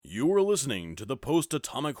You are listening to the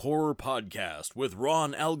Post-Atomic Horror Podcast with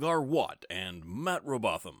Ron Algar Watt and Matt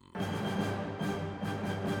Robotham.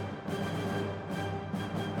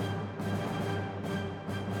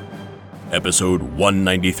 Episode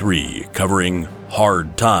 193, covering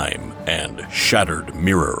Hard Time and Shattered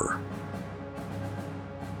Mirror.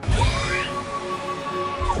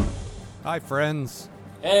 Hi, friends.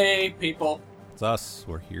 Hey, people. It's us.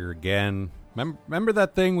 We're here again. Remember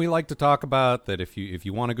that thing we like to talk about, that if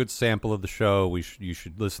you want a good sample of the show, you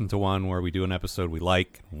should listen to one where we do an episode we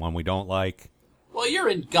like, one we don't like. Well, you're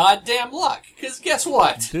in goddamn luck, because guess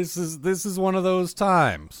what? This is one of those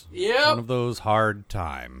times. Yep. One of those hard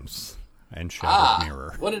times. And Shattered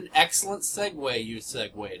Mirror. What an excellent segue you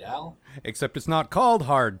segued, Al. Except it's not called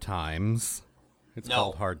Hard Times. It's No.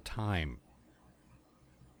 called Hard Time.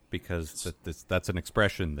 Because that's an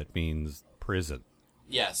expression that means prison.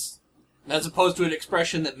 Yes. As opposed to an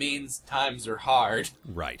expression that means times are hard.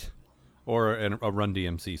 Right. Or a Run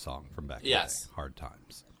DMC song from back in the day. Hard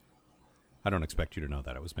Times. I don't expect you to know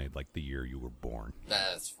that. It was made like the year you were born.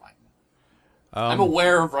 That's fine. I'm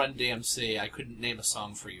aware of Run DMC. I couldn't name a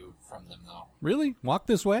song for you from them, though. Really? Walk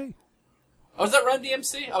This Way? Oh, is that Run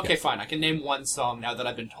DMC? Okay, Yes. Fine. I can name one song now that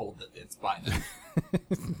I've been told that it's by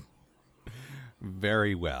them.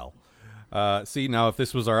 Very well. See, now if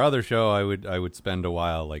this was our other show, I would spend a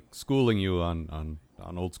while like schooling you on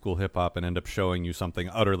old school hip hop and end up showing you something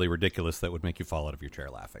utterly ridiculous that would make you fall out of your chair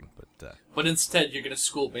laughing. But instead, you're going to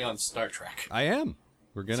school me on Star Trek. I am.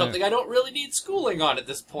 We're gonna Something I don't really need schooling on at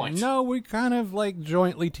this point. No, we kind of like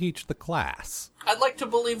jointly teach the class. I'd like to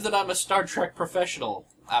believe that I'm a Star Trek professional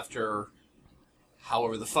after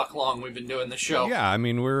however the fuck long we've been doing the show. Yeah, I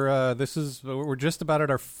mean we're just about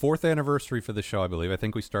at our 4th anniversary for the show, I believe. I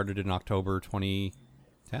think we started in October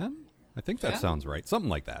 2010. I think that sounds right. Something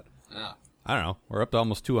like that. Yeah. I don't know. We're up to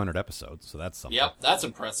almost 200 episodes, so that's something. Yep, that's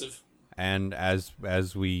impressive. And as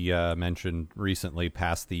we mentioned recently,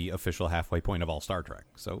 past the official halfway point of all Star Trek.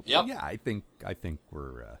 So Yep. yeah, I think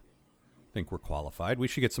we're qualified. We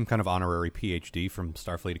should get some kind of honorary PhD from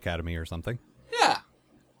Starfleet Academy or something. Yeah,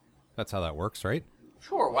 That's how that works, right?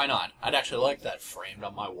 sure, why not? I'd actually like that framed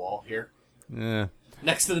on my wall here. Yeah.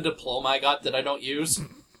 Next to the diploma I got that I don't use.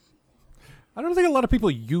 I don't think a lot of people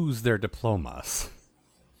use their diplomas.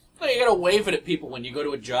 Well, you gotta wave it at people when you go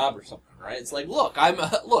to a job or something, right? It's like, look, I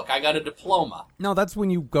got a diploma. No, that's when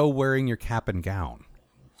you go wearing your cap and gown.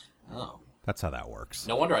 Oh. That's how that works.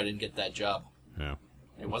 No wonder I didn't get that job. Yeah.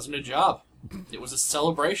 It wasn't a job. It was a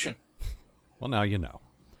celebration. Well, now you know.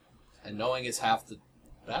 And knowing is half the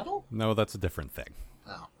battle? No, that's a different thing.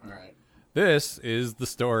 Oh, alright. This is the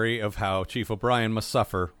story of how Chief O'Brien must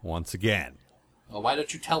suffer once again. Well, why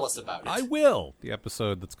don't you tell us about it? I will. The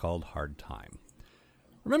episode that's called Hard Time.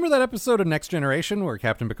 Remember that episode of Next Generation where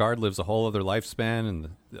Captain Picard lives a whole other lifespan and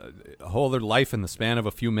a whole other life in the span of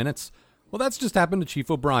a few minutes? Well, that's just happened to Chief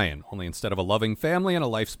O'Brien, only instead of a loving family and a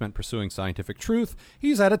life spent pursuing scientific truth,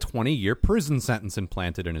 he's had a 20-year prison sentence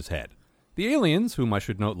implanted in his head. The aliens, whom I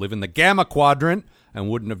should note live in the Gamma Quadrant, and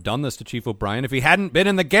wouldn't have done this to Chief O'Brien if he hadn't been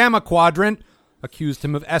in the Gamma Quadrant, accused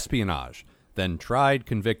him of espionage, then tried,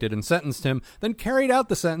 convicted, and sentenced him, then carried out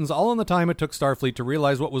the sentence all in the time it took Starfleet to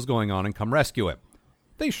realize what was going on and come rescue him.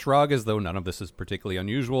 They shrug as though none of this is particularly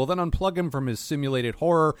unusual, then unplug him from his simulated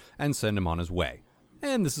horror and send him on his way.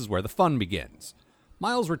 And this is where the fun begins.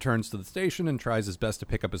 Miles returns to the station and tries his best to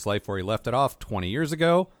pick up his life where he left it off 20 years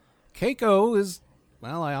ago. Keiko is,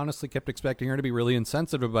 well, I honestly kept expecting her to be really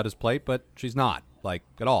insensitive about his plight, but she's not, like,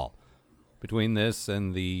 at all. Between this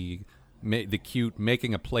and the cute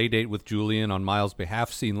making a play date with Julian on Miles'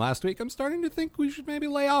 behalf scene last week, I'm starting to think we should maybe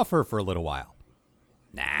lay off her for a little while.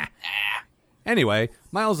 Nah. Anyway,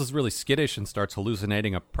 Miles is really skittish and starts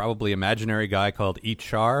hallucinating a probably imaginary guy called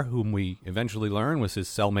Ichar, whom we eventually learn was his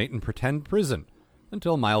cellmate in pretend prison,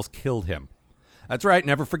 until Miles killed him. That's right,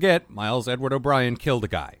 never forget, Miles Edward O'Brien killed a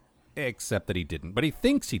guy. Except that he didn't, but he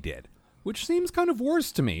thinks he did, which seems kind of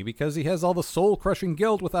worse to me because he has all the soul-crushing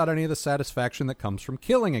guilt without any of the satisfaction that comes from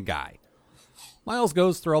killing a guy. Miles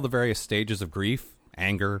goes through all the various stages of grief,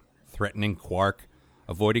 anger, threatening Quark,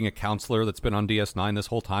 avoiding a counselor that's been on DS9 this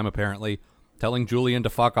whole time apparently, telling Julian to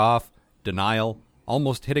fuck off, denial,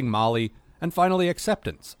 almost hitting Molly, and finally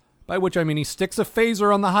acceptance, by which I mean he sticks a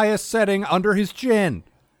phaser on the highest setting under his chin.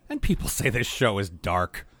 And people say this show is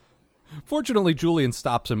dark. Fortunately, Julian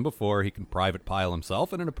stops him before he can private pile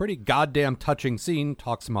himself, and in a pretty goddamn touching scene,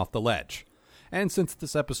 talks him off the ledge. And since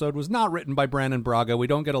this episode was not written by Brandon Braga, we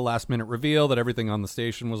don't get a last-minute reveal that everything on the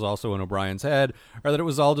station was also in O'Brien's head, or that it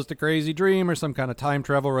was all just a crazy dream or some kind of time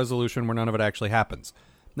travel resolution where none of it actually happens.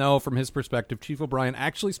 No, from his perspective, Chief O'Brien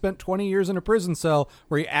actually spent 20 years in a prison cell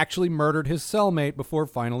where he actually murdered his cellmate before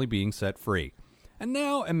finally being set free. And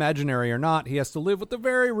now, imaginary or not, he has to live with the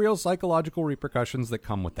very real psychological repercussions that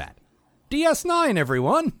come with that. DS9,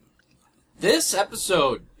 everyone! This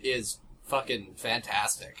episode is fucking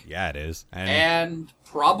fantastic. Yeah, it is. And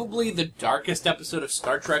probably the darkest episode of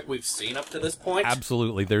Star Trek we've seen up to this point.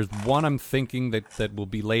 Absolutely. There's one I'm thinking that will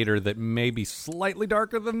be later that may be slightly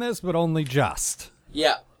darker than this, but only just.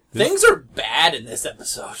 Yeah. Things are bad in this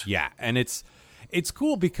episode. Yeah, and it's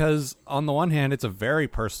cool because, on the one hand, it's a very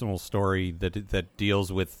personal story that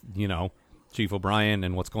deals with, Chief O'Brien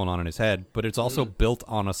and what's going on in his head, but it's also built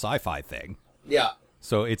on a sci-fi thing. Yeah.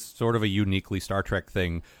 So it's sort of a uniquely Star Trek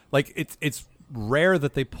thing. Like, it's rare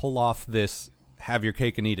that they pull off this have your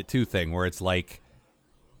cake and eat it too thing, where it's like,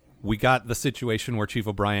 we got the situation where Chief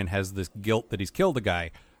O'Brien has this guilt that he's killed a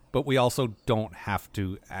guy, but we also don't have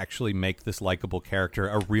to actually make this likable character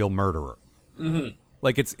a real murderer. Mm-hmm.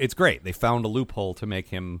 Like, it's great. They found a loophole to make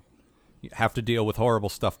him have to deal with horrible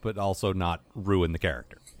stuff, but also not ruin the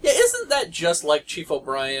character. Yeah, isn't that just like Chief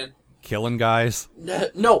O'Brien? Killing guys?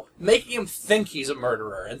 No, making him think he's a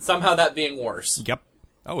murderer, and somehow that being worse. Yep.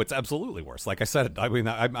 Oh, it's absolutely worse. Like I said, I mean,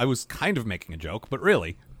 I was kind of making a joke, but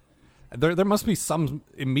really, there must be some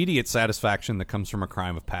immediate satisfaction that comes from a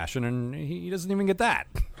crime of passion, and he doesn't even get that.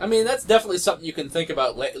 I mean, that's definitely something you can think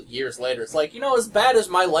about years later. It's like, as bad as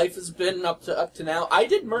my life has been up to now, I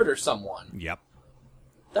did murder someone. Yep.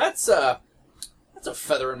 That's a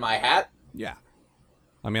feather in my hat. Yeah.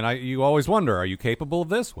 I mean, you always wonder, are you capable of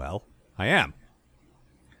this? Well, I am.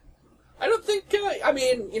 I don't think,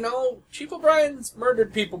 Chief O'Brien's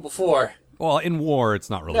murdered people before. Well, in war,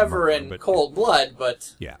 it's not really Never murder, in but cold blood,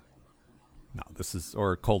 but... Yeah. No, this is,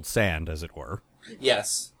 or cold sand, as it were.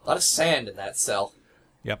 Yes. A lot of sand in that cell.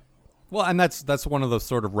 Yep. Well, and that's one of those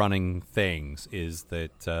sort of running things, is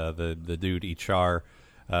that the dude, Ichar,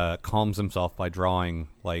 calms himself by drawing,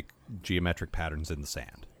 like, geometric patterns in the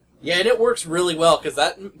sand. Yeah, and it works really well, because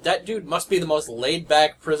that dude must be the most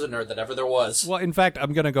laid-back prisoner that ever there was. Well, in fact,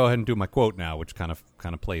 I'm going to go ahead and do my quote now, which kind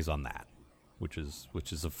of plays on that, which is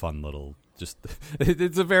a fun little, just,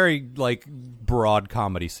 it's a very, like, broad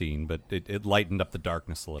comedy scene, but it lightened up the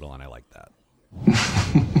darkness a little, and I like that.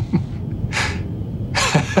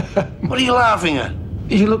 What are you laughing at?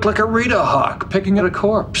 You look like a Rita hawk picking at a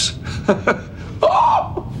corpse.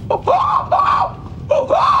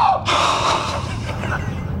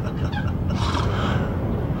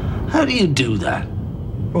 How do you do that?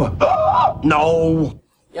 No.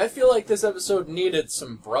 Yeah, I feel like this episode needed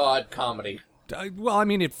some broad comedy. Well, I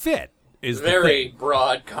mean, it fit. Very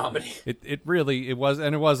broad comedy. It really was,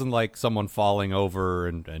 and it wasn't like someone falling over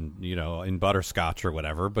and in butterscotch or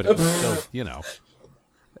whatever, but it was still,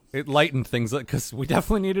 it lightened things, because we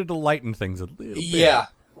definitely needed to lighten things a little bit. Yeah,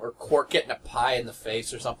 or Quark getting a pie in the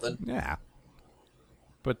face or something. Yeah.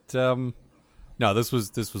 But no, this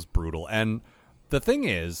was brutal, and the thing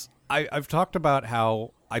is, I've talked about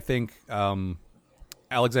how I think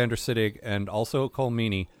Alexander Siddig and also Colm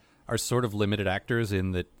Meaney are sort of limited actors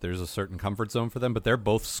in that there's a certain comfort zone for them, but they're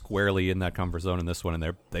both squarely in that comfort zone in this one,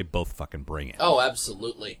 and they both fucking bring it. Oh,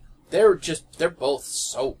 absolutely. They're both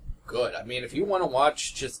so good. I mean, if you want to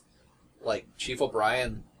watch just, like, Chief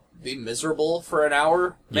O'Brien be miserable for an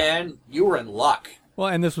hour, man, you were in luck. Well,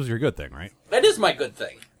 and this was your good thing, right? That is my good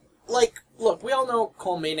thing. Like, look, we all know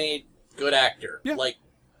Colm Meaney, good actor. Yeah. Like,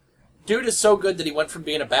 dude is so good that he went from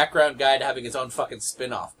being a background guy to having his own fucking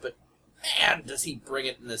spin-off, but man, does he bring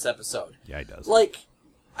it in this episode. Yeah, he does. Like,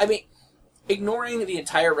 I mean, ignoring the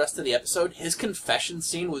entire rest of the episode, his confession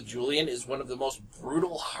scene with Julian is one of the most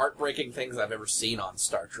brutal, heartbreaking things I've ever seen on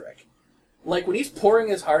Star Trek. Like, when he's pouring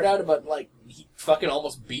his heart out about, like, he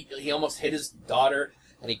almost hit his daughter,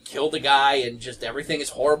 and he killed a guy, and just everything is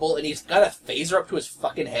horrible, and he's got a phaser up to his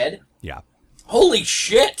fucking head. Yeah. Holy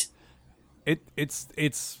shit!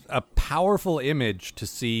 It's a powerful image to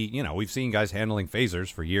see. We've seen guys handling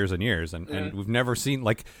phasers for years and years, and we've never seen,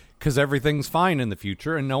 like, because everything's fine in the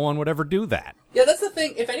future, and no one would ever do that. Yeah, that's the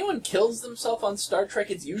thing. If anyone kills themselves on Star Trek,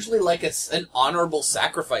 it's usually like an honorable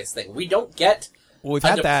sacrifice thing. We don't get we've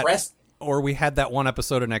had that, or we had that one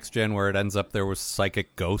episode of Next Gen where it ends up there was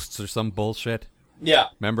psychic ghosts or some bullshit. Yeah.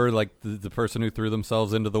 Remember, like, the person who threw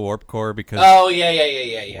themselves into the warp core because... Oh,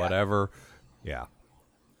 yeah. Whatever. Yeah.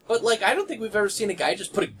 But, like, I don't think we've ever seen a guy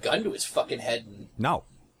just put a gun to his fucking head and... No.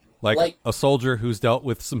 Like a soldier who's dealt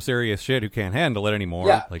with some serious shit who can't handle it anymore,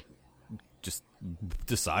 yeah. Like, just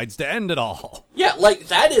decides to end it all. Yeah, like,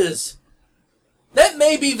 that is That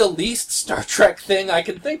may be the least Star Trek thing I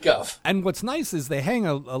can think of. And what's nice is they hang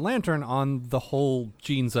a lantern on the whole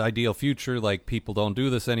Gene's ideal future, like people don't do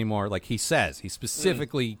this anymore. Like he says, he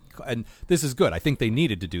specifically, and this is good. I think they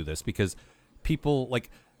needed to do this because people, like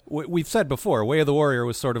we've said before, Way of the Warrior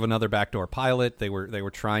was sort of another backdoor pilot. They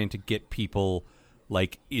were trying to get people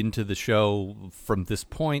like into the show from this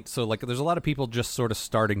point. So like there's a lot of people just sort of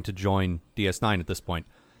starting to join DS9 at this point.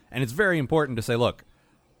 And it's very important to say, look,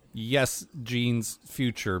 yes, Gene's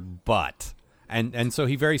future, but... And so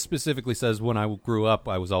he very specifically says, when I grew up,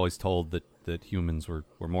 I was always told that humans were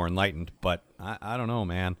more enlightened, but I don't know,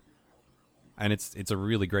 man. And it's a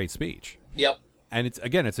really great speech. Yep. And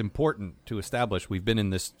it's important to establish, we've been in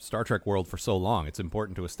this Star Trek world for so long, it's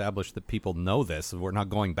important to establish that people know this, and we're not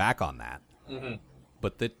going back on that. Mm-hmm.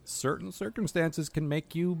 But that certain circumstances can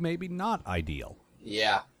make you maybe not ideal.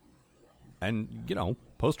 Yeah. And, you know,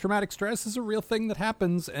 post-traumatic stress is a real thing that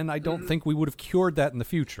happens, and I don't think we would have cured that in the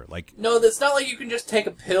future. Like, no, it's not like you can just take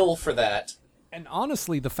a pill for that. And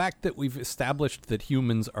honestly, the fact that we've established that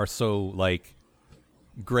humans are so, like,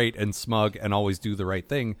 great and smug and always do the right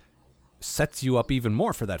thing sets you up even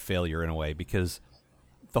more for that failure in a way, because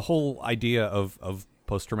the whole idea of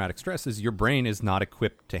post-traumatic stress is your brain is not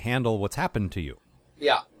equipped to handle what's happened to you.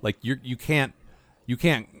 Yeah. Like, you can't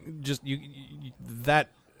just, that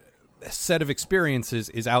set of experiences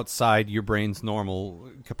is outside your brain's normal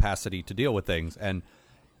capacity to deal with things. And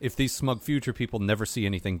if these smug future people never see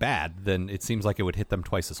anything bad, then it seems like it would hit them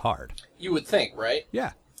twice as hard. You would think, right?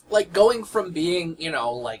 Yeah. Like, going from being, happy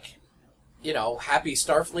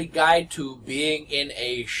Starfleet guy to being in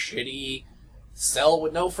a shitty cell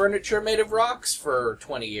with no furniture made of rocks for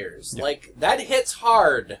 20 years. Yep. Like, that hits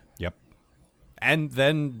hard. Yep. And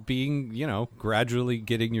then being, gradually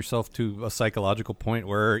getting yourself to a psychological point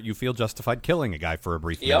where you feel justified killing a guy for a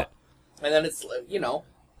brief minute. And then it's,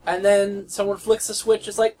 and then someone flicks a switch,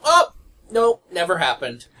 it's like, oh, no, never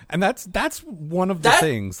happened. And that's one of the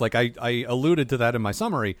things, like I alluded to that in my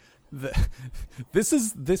summary. This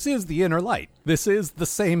is the Inner Light. This is the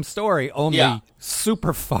same story, only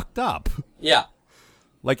super fucked up. Yeah.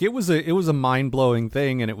 Like, it was a mind-blowing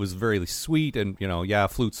thing, and it was very sweet, and,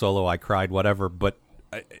 flute solo, I cried, whatever, but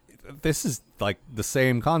this is, like, the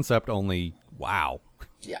same concept, only, wow.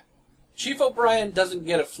 Yeah. Chief O'Brien doesn't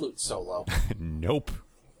get a flute solo. Nope.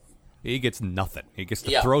 He gets nothing. He gets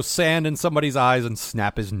to throw sand in somebody's eyes and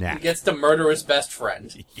snap his neck. He gets to murder his best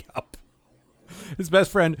friend. Yup. His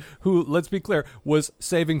best friend, who, let's be clear, was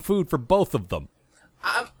saving food for both of them.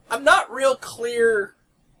 I'm not real clear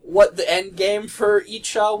what the end game for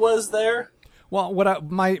Icha was there. Well,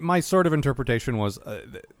 my sort of interpretation was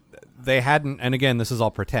they hadn't, and again, this is all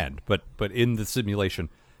pretend, but in the simulation,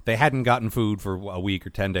 they hadn't gotten food for a week or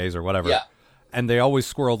 10 days or whatever. Yeah. And they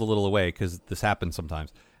always squirreled a little away because this happens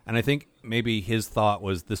sometimes. And I think maybe his thought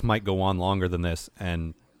was this might go on longer than this,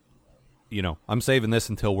 and, I'm saving this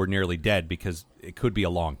until we're nearly dead because it could be a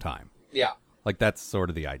long time. Yeah. Like, that's sort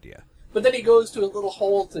of the idea. But then he goes to a little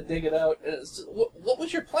hole to dig it out, and it's just, what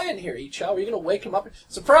was your plan here, Icha? Were you going to wake him up?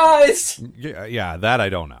 Surprise! Yeah, that I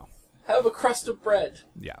don't know. Have a crust of bread.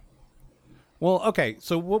 Yeah. Well, okay,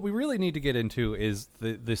 so what we really need to get into is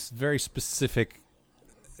this very specific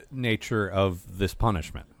nature of this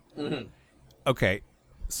punishment. Mm-hmm. Okay,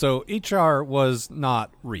 so Ichar was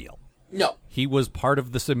not real. No. He was part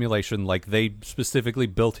of the simulation, like they specifically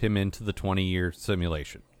built him into the 20-year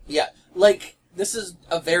simulation. Yeah, like, this is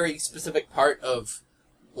a very specific part of,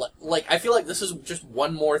 like, I feel like this is just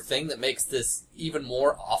one more thing that makes this even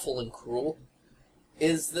more awful and cruel,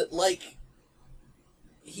 is that, like,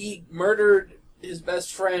 he murdered his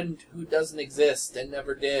best friend who doesn't exist and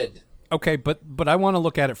never did. Okay, but I want to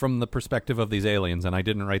look at it from the perspective of these aliens, and I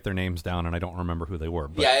didn't write their names down, and I don't remember who they were.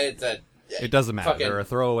 But yeah, it doesn't matter. Fucking, they're a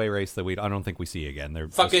throwaway race that I don't think we see again. They're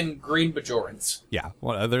fucking green Bajorans. Yeah,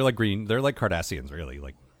 well, they're like green. They're like Cardassians, really.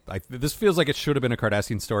 Like, this feels like it should have been a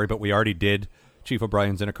Cardassian story, but we already did. Chief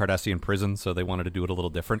O'Brien's in a Cardassian prison, so they wanted to do it a little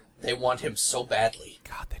different. They want him so badly.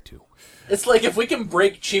 God, they do. It's like, if we can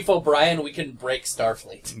break Chief O'Brien, we can break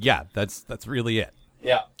Starfleet. Yeah, that's really it.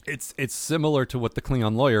 Yeah. It's similar to what the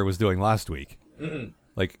Klingon lawyer was doing last week. Mm-hmm.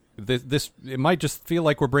 Like, this it might just feel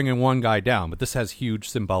like we're bringing one guy down, but this has huge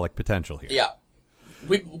symbolic potential here. Yeah.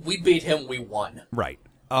 We beat him, we won. Right.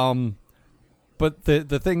 But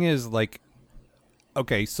the thing is, like,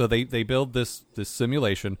 okay, so they build this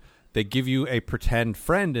simulation. They give you a pretend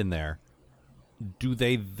friend in there. Do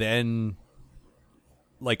they then,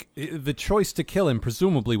 like, the choice to kill him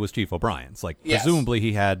presumably was Chief O'Brien's. Like, yes. Presumably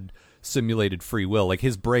he had simulated free will. Like,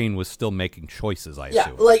 his brain was still making choices, I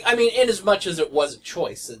assume. Yeah, like, I mean, in as much as it was a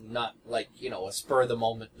choice and not, like, a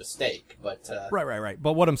spur-of-the-moment mistake, but... Right.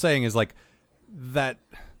 But what I'm saying is, like, that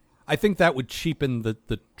I think that would cheapen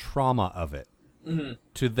the trauma of it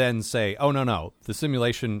to then say, oh, no, the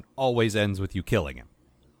simulation always ends with you killing him.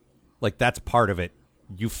 Like, that's part of it.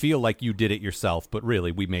 You feel like you did it yourself, but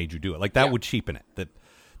really we made you do it. Like, that would cheapen it. That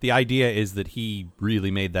the idea is that he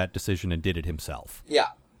really made that decision and did it himself. Yeah.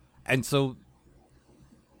 And so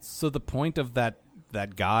the point of that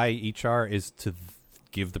guy, HR, is to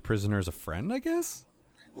give the prisoners a friend, I guess?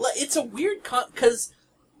 It's a weird because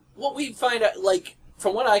what we find out, like,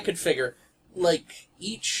 from what I could figure, like,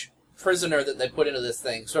 each prisoner that they put into this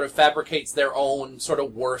thing sort of fabricates their own sort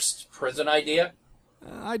of worst prison idea.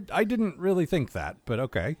 I didn't really think that, but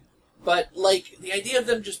okay. But, like, the idea of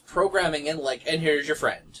them just programming in, like, and here's your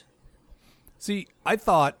friend. See, I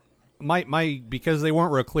thought my because they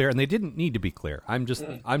weren't real clear, and they didn't need to be clear. I'm just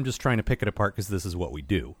trying to pick it apart because this is what we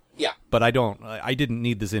do. Yeah. But I didn't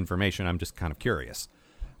need this information. I'm just kind of curious.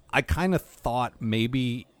 I kind of thought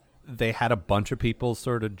maybe they had a bunch of people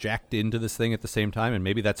sort of jacked into this thing at the same time, and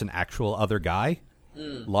maybe that's an actual other guy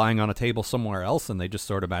lying on a table somewhere else, and they just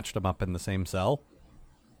sort of matched them up in the same cell.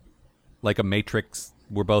 Like a Matrix,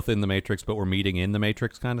 we're both in the Matrix, but we're meeting in the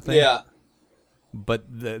Matrix kind of thing. Yeah. But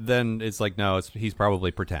then it's like, no, he's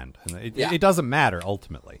probably pretend. And it doesn't matter,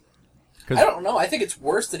 ultimately. I don't know. I think it's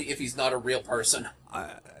worse that if he's not a real person.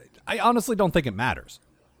 I honestly don't think it matters.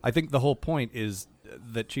 I think the whole point is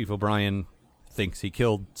that Chief O'Brien thinks he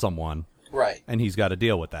killed someone. Right. And he's got to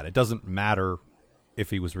deal with that. It doesn't matter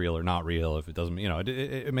if he was real or not real. If it doesn't,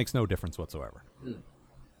 it makes no difference whatsoever.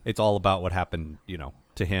 It's all about what happened,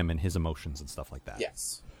 to him and his emotions and stuff like that.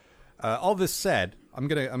 Yes. All this said, I'm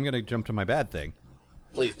gonna jump to my bad thing.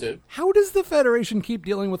 Please do. How does the Federation keep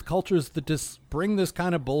dealing with cultures that just bring this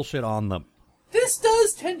kind of bullshit on them? This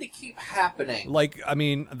does tend to keep happening. Like, I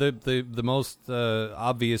mean, the most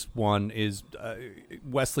obvious one is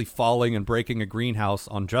Wesley falling and breaking a greenhouse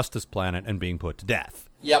on Justice Planet and being put to death.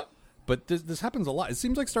 Yep. But this happens a lot. It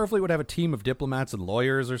seems like Starfleet would have a team of diplomats and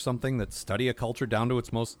lawyers or something that study a culture down to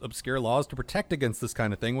its most obscure laws to protect against this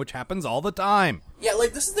kind of thing, which happens all the time. Yeah,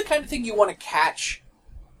 like, this is the kind of thing you want to catch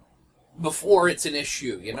before it's an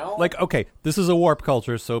issue, Like, okay, this is a warp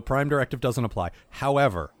culture, so Prime Directive doesn't apply.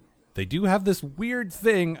 However, they do have this weird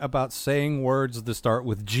thing about saying words that start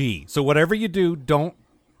with G. So whatever you do, don't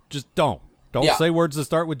say words that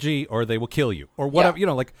start with G, or they will kill you, or whatever.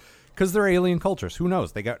 Because they're alien cultures. Who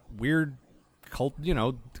knows? They got weird,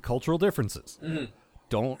 cultural differences. Mm-hmm.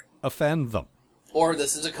 Don't offend them. Or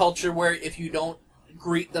this is a culture where if you don't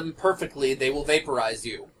greet them perfectly, they will vaporize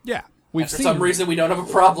you. Yeah, for some reason, we don't have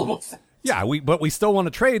a problem with that. Yeah, but we still want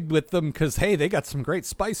to trade with them because, hey, they got some great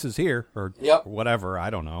spices here, or whatever,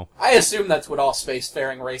 I don't know. I assume that's what all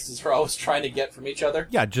spacefaring races are always trying to get from each other.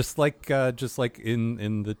 Yeah, just like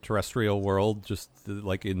in the terrestrial world, just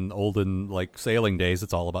like in olden sailing days,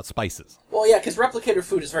 it's all about spices. Well, yeah, because replicator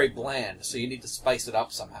food is very bland, so you need to spice it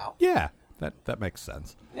up somehow. Yeah, that makes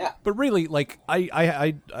sense. Yeah. But really,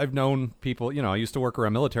 I've known people, I used to work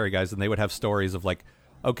around military guys, and they would have stories of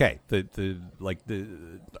okay, the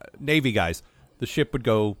Navy guys, the ship would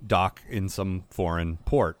go dock in some foreign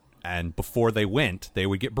port, and before they went, they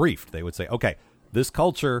would get briefed. They would say, okay, this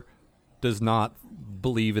culture does not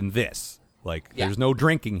believe in this. There's no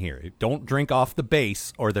drinking here. Don't drink off the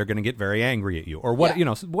base, or they're going to get very angry at you, or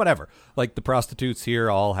whatever. Like the prostitutes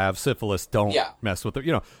here all have syphilis. Don't mess with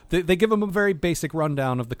them. They give them a very basic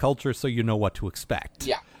rundown of the culture, so you know what to expect.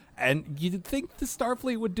 Yeah. And you'd think the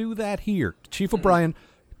Starfleet would do that here. Chief O'Brien,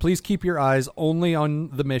 please keep your eyes only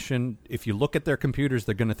on the mission. If you look at their computers,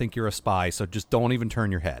 they're going to think you're a spy, so just don't even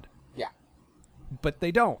turn your head. Yeah. But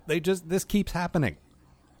they don't. This keeps happening.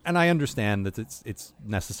 And I understand that it's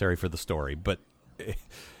necessary for the story, but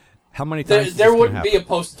how many times there wouldn't be a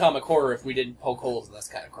post-atomic horror if we didn't poke holes in this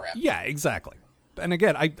kind of crap. Yeah, exactly. And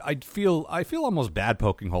again, I feel almost bad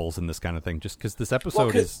poking holes in this kind of thing, just because this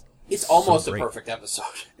episode is... It's almost so a perfect episode.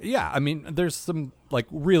 Yeah, I mean, there's some,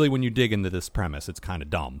 really, when you dig into this premise, it's kind of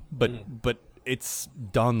dumb. But it's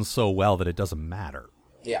done so well that it doesn't matter.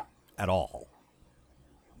 Yeah. At all.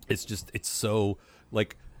 It's so,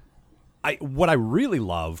 what I really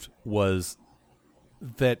loved was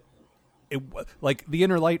that, the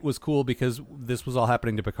Inner Light was cool because this was all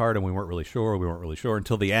happening to Picard and we weren't really sure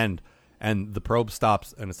until the end. And the probe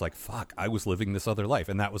stops and it's like, fuck, I was living this other life.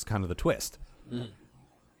 And that was kind of the twist. Mm.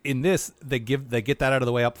 In this, they get that out of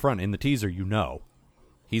the way up front. In the teaser,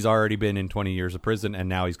 he's already been in 20 years of prison, and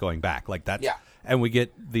now he's going back. Yeah. And we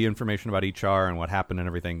get the information about HR and what happened and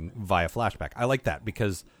everything via flashback. I like that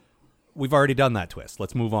because we've already done that twist.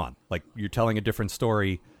 Let's move on. You're telling a different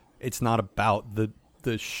story. It's not about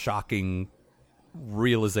the shocking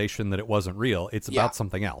realization that it wasn't real. It's about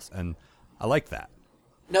something else, and I like that.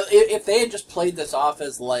 No, if they had just played this off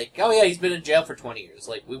as like, oh yeah, he's been in jail for 20 years,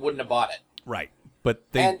 like, we wouldn't have bought it. Right.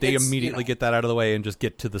 But they immediately get that out of the way and just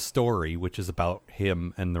get to the story, which is about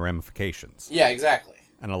him and the ramifications. Yeah, exactly.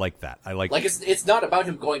 And I like that. Like it's not about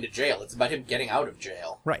him going to jail. It's about him getting out of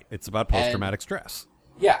jail. Right. It's about post-traumatic stress.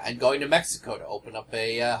 Yeah, and going to Mexico to open up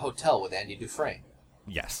a hotel with Andy Dufresne.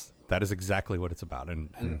 Yes. That is exactly what it's about.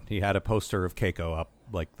 And he had a poster of Keiko up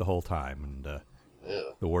like the whole time, and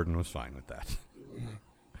the warden was fine with that.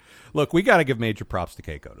 Look, we got to give major props to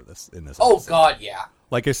Keiko in this Oh, episode. God, yeah.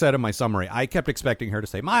 Like I said in my summary, I kept expecting her to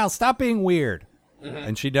say, Miles, stop being weird. Mm-hmm.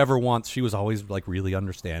 And she never once. She was always like really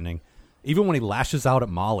understanding. Even when he lashes out at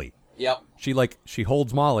Molly. Yep. She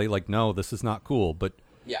holds Molly like, no, this is not cool. But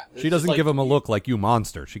Yeah. she doesn't give him a look like, you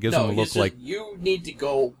monster. She gives him a look like, you need to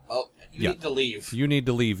go. Oh, you need to leave. You need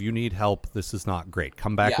to leave. You need help. This is not great.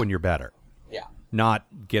 Come back when you're better. Yeah. Not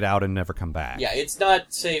get out and never come back. Yeah, it's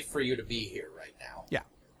not safe for you to be here right now. Yeah.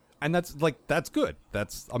 And that's good.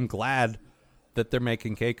 I'm glad that they're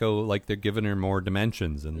making Keiko, like, they're giving her more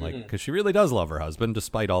dimensions, and like, because she really does love her husband,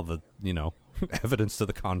 despite all the, evidence to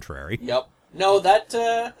the contrary. Yep. No,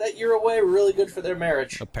 that year away really good for their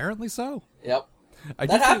marriage. Apparently so. Yep.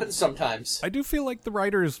 That happens sometimes. I do feel like the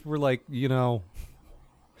writers were like,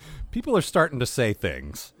 people are starting to say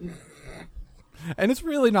things. And it's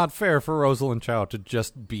really not fair for Rosalind Chow to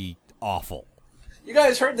just be awful. You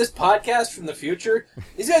guys heard this podcast from the future?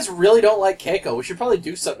 These guys really don't like Keiko. We should probably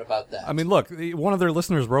do something about that. I mean, look, one of their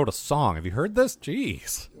listeners wrote a song. Have you heard this?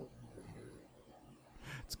 Jeez.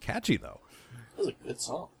 It's catchy, though. That was a good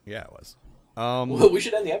song. Yeah, it was. Well, we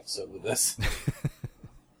should end the episode with this.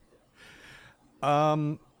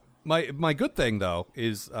 My good thing, though,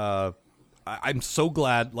 is I'm so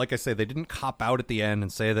glad, like I say, they didn't cop out at the end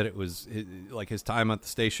and say that it was like his time at the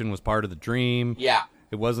station was part of the dream. Yeah.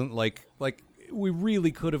 It wasn't like we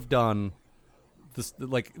really could have done this.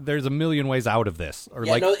 Like, there's a million ways out of this. Or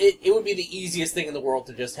Yeah, like, no, it would be the easiest thing in the world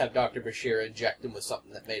to just have Dr. Bashir inject him with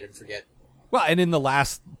something that made him forget. well, and in the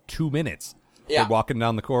last 2 minutes, Yeah. they're walking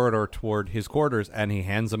down the corridor toward his quarters, and he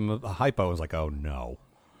hands him a hypo. I was like, oh no.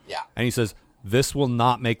 Yeah. And he says, this will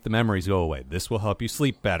not make the memories go away. This will help you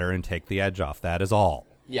sleep better and take the edge off. That is all.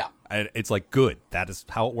 Yeah. And it's like, good. That is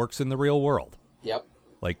how it works in the real world. Yep.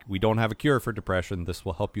 Like, we don't have a cure for depression. This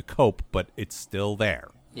will help you cope, but it's still there.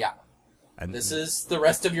 Yeah. And This is the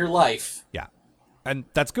rest of your life. yeah. And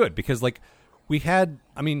that's good because, like,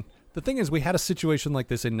 the thing is, we had a situation like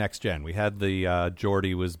this in Next Gen. We had the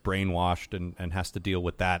Geordi was brainwashed and has to deal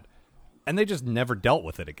with that. And they just never dealt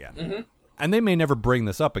with it again. Mm-hmm. And they may never bring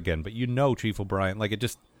this up again, but Chief O'Brien, like, it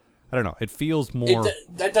just, I don't know, it feels more...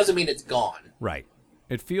 That doesn't mean it's gone. Right.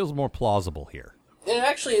 It feels more plausible here. And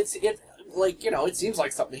actually, it seems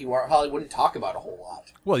like something he probably wouldn't talk about a whole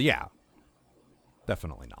lot. Well, yeah.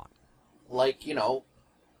 Definitely not. Like,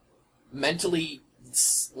 mentally,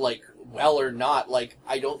 like, well or not, like,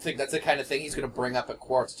 I don't think that's the kind of thing he's going to bring up at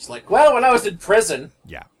court. It's like, well, when I was in prison...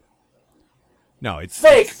 Yeah. No, it's...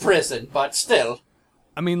 Fake prison, but still...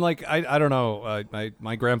 I mean, like, I don't know.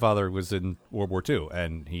 My grandfather was in World War II,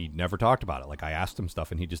 and he never talked about it. Like, I asked him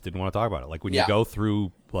stuff, and he just didn't want to talk about it. Like, when you go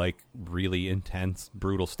through, like, really intense,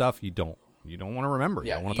 brutal stuff, you don't want to remember.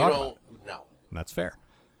 You don't want to talk about it. No. And that's fair.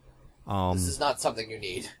 This is not something you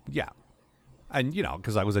need. Yeah. And,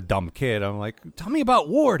 because I was a dumb kid, I'm like, tell me about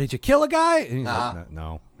war. Did you kill a guy? And he's like,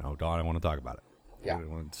 no, Don, I want to talk about it. Yeah.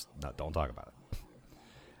 Don't talk about it.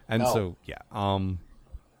 And No. so, yeah.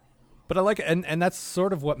 But I like it, and that's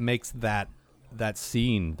sort of what makes that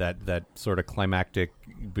scene, that sort of climactic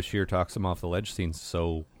Bashir talks him off the ledge scene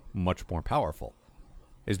so much more powerful,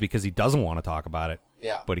 is because he doesn't want to talk about it,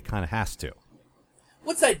 but he kind of has to.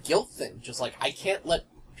 What's that guilt thing? Just like, I can't let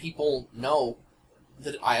people know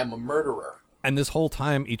that I am a murderer. And this whole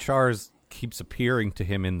time, Ichar's keeps appearing to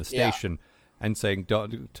him in the station and saying,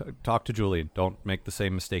 talk to Julian. Don't make the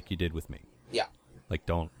same mistake you did with me. Yeah. Like,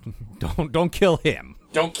 don't kill him.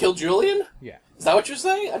 Don't kill Julian? Yeah. Is that what you're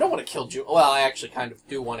saying? I don't want to kill Julian. Well, I actually kind of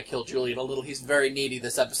do want to kill Julian a little. He's very needy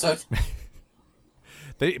this episode.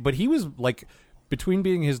 But he was, like, between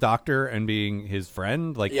being his doctor and being his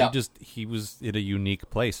friend, like, he was in a unique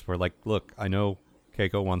place where, like, look, I know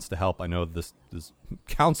Keiko wants to help. I know this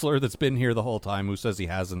counselor that's been here the whole time who says he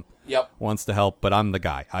hasn't wants to help, but I'm the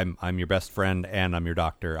guy. I'm your best friend, and I'm your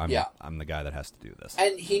doctor. I'm the guy that has to do this.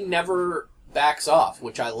 And he never backs off,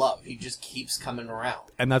 which I love. He just keeps coming around.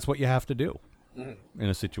 And that's what you have to do in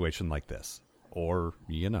a situation like this. Or,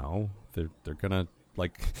 they're going to,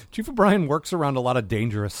 like, Chief O'Brien works around a lot of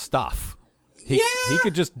dangerous stuff. He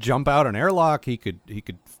could just jump out an airlock. He could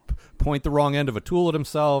point the wrong end of a tool at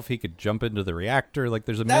himself. He could jump into the reactor. Like,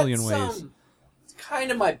 there's a million ways. It's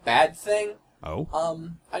kind of my bad thing. Oh?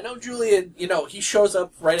 I know Julian, he shows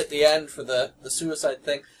up right at the end for the suicide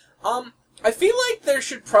thing. I feel like there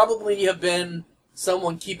should probably have been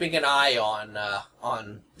someone keeping an eye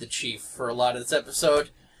on the Chief for a lot of this episode.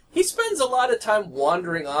 He spends a lot of time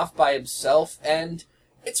wandering off by himself, and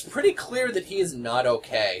it's pretty clear that he is not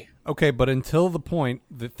okay. Okay, but until the point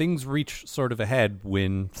that things reach sort of a head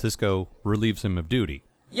when Sisko relieves him of duty.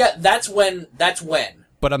 Yeah, that's when.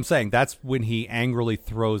 But I'm saying that's when he angrily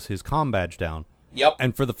throws his comm badge down. Yep.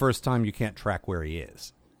 And for the first time, you can't track where he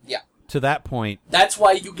is. Yeah. To that point... That's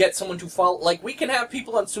why you get someone to follow... Like, we can have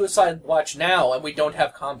people on Suicide Watch now, and we don't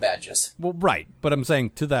have comm badges. Well, right. But I'm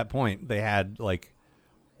saying to that point, they had,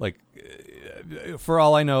 for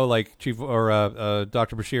all I know, Chief or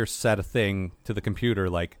Dr. Bashir said a thing to the computer,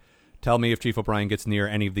 tell me if Chief O'Brien gets near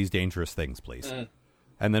any of these dangerous things, please. Mm.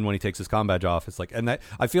 And then when he takes his comm badge off, it's and that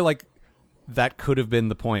I feel like that could have been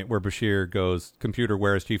the point where Bashir goes, computer,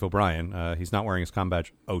 where is Chief O'Brien? He's not wearing his comm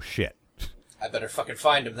badge. Oh, shit. I better fucking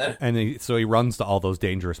find him then. And so he runs to all those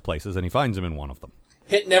dangerous places, and he finds him in one of them.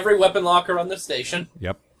 Hitting every weapon locker on the station.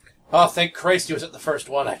 Yep. Oh, thank Christ he was at the first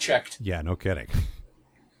one. I checked. Yeah, no kidding.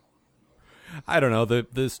 I don't know,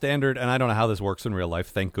 the standard, and I don't know how this works in real life.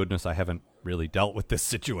 Thank goodness I haven't really dealt with this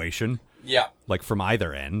situation. Yeah. From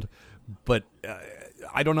either end. But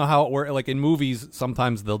I don't know how it works. In movies,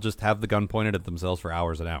 sometimes they'll just have the gun pointed at themselves for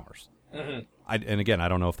hours and hours. Mm-hmm. And again, I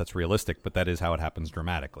don't know if that's realistic, but that is how it happens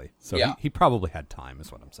dramatically. So yeah. he probably had time,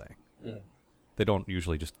 is what I'm saying. Mm. They don't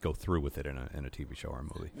usually just go through with it in a TV show or a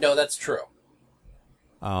movie. No, that's true.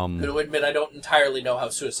 But to admit, I don't entirely know how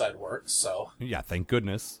suicide works, so... Yeah, thank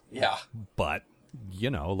goodness. Yeah. But,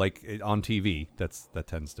 on TV, that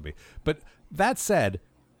tends to be. But that said,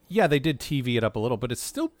 yeah, they did TV it up a little, but it's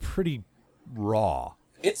still pretty raw.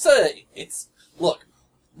 Look,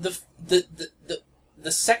 the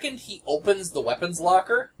second he opens the weapons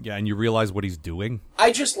locker... Yeah, and you realize what he's doing?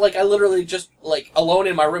 I literally just, alone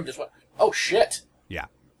in my room, just went, oh, shit. Yeah,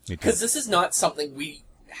 me too. Because this is not something we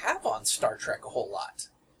have on Star Trek a whole lot.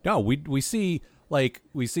 No, we see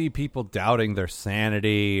people doubting their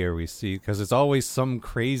sanity, or we see, because it's always some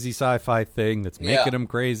crazy sci-fi thing that's making them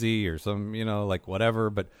crazy, or some, whatever.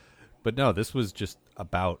 But no, this was just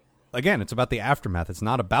about, again, it's about the aftermath. It's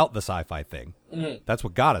not about the sci-fi thing. Mm-hmm. That's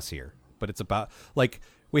what got us here. But it's about,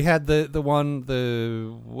 we had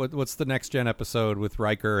what's the Next Gen episode with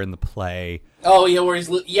Riker in the play? Oh, yeah, where he's,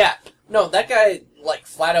 no, that guy,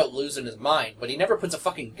 flat out losing his mind, but he never puts a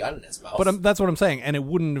fucking gun in his mouth. But that's what I'm saying, and it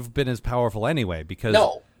wouldn't have been as powerful anyway, because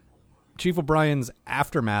Chief O'Brien's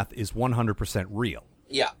aftermath is 100% real.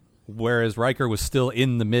 Yeah. Whereas Riker was still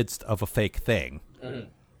in the midst of a fake thing. Mm-hmm.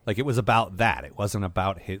 It was about that. It wasn't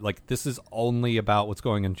about his, this is only about what's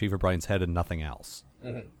going in Chief O'Brien's head and nothing else.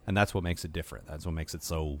 Mm-hmm. And that's what makes it different. That's what makes it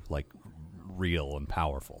so, real and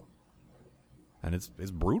powerful. And it's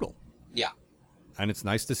brutal. Yeah. And it's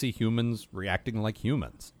nice to see humans reacting like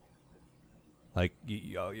humans.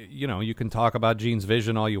 You can talk about Gene's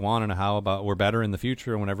vision all you want and how about we're better in the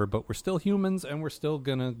future and whatever, but we're still humans and we're still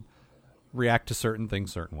going to react to certain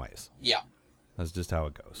things certain ways. Yeah. That's just how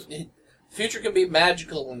it goes. Future can be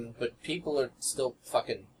magical, but people are still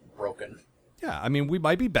fucking broken. Yeah, I mean, we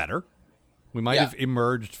might be better. We might have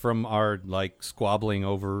emerged from our, squabbling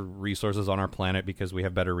over resources on our planet because we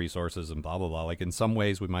have better resources and blah, blah, blah. In some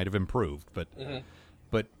ways, we might have improved. But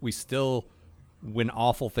we still, when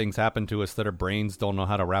awful things happen to us that our brains don't know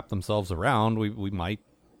how to wrap themselves around, we might,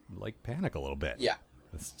 panic a little bit. Yeah.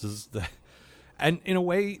 It's just... And in a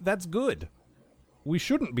way, that's good. We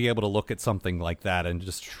shouldn't be able to look at something like that and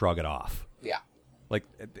just shrug it off. Yeah.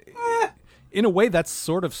 In a way, that's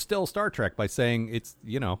sort of still Star Trek by saying it's,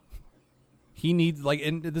 he needs,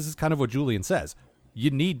 and this is kind of what Julian says,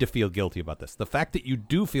 you need to feel guilty about this. The fact that you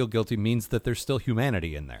do feel guilty means that there's still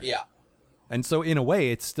humanity in there. Yeah. And so, in a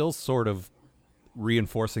way, it's still sort of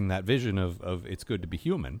reinforcing that vision of it's good to be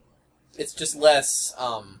human. It's just less,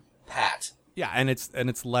 pat. Yeah, and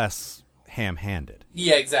it's less ham-handed.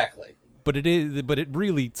 Yeah, exactly. But it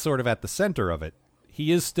really sort of at the center of it,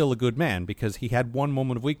 he is still a good man because he had one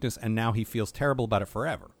moment of weakness and now he feels terrible about it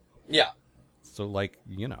forever. Yeah. So,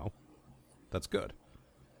 that's good.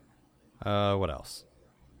 What else?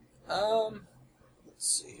 Let's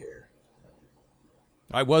see here.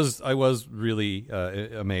 I was really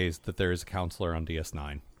amazed that there is a counselor on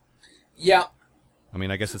DS9. Yeah. I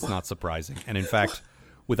mean, I guess it's not surprising. And in fact,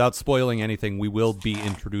 without spoiling anything, we will be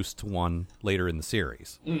introduced to one later in the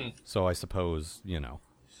series. Mm. So I suppose,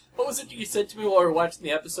 What was it you said to me while we were watching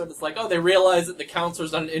the episode? It's they realized that the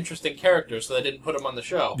counselor's not an interesting character, so they didn't put him on the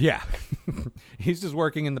show. Yeah. He's just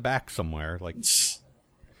working in the back somewhere,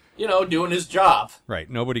 doing his job. Right.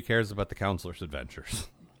 Nobody cares about the counselor's adventures.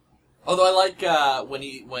 Although I like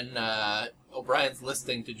when O'Brien's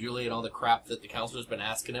listening to Julie and all the crap that the counselor's been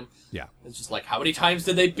asking him. Yeah. It's just like, how many times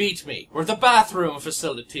did they beat me? Were the bathroom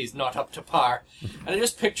facilities not up to par? And I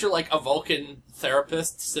just picture, like, a Vulcan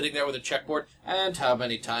therapist sitting there with a checkboard. And how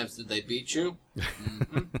many times did they beat you?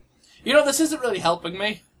 Mm-hmm. You know, this isn't really helping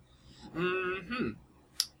me. Mm-hmm.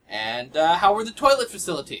 And how were the toilet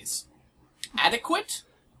facilities? Adequate?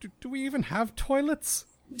 Do we even have toilets?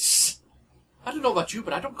 I don't know about you,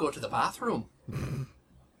 but I don't go to the bathroom.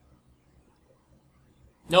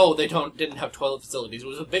 No, they didn't have toilet facilities. It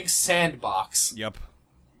was a big sandbox. Yep.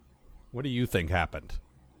 What do you think happened?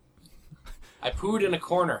 I pooed in a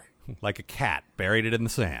corner. Like a cat, buried it in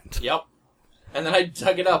the sand. Yep. And then I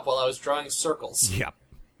dug it up while I was drawing circles. Yep.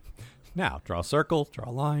 Now, draw a circle, draw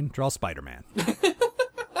a line, draw Spider-Man.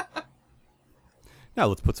 Now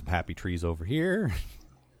let's put some happy trees over here.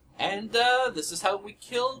 And this is how we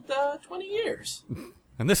killed 20 years.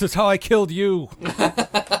 And this is how I killed you.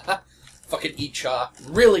 Fucking Echaw.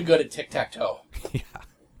 Really good at tic-tac-toe. Yeah.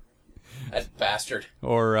 That bastard.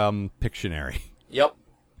 Or, Pictionary. Yep.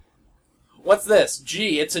 What's this?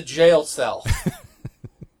 Gee, it's a jail cell.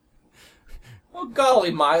 Oh,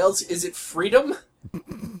 golly, Miles. Is it freedom?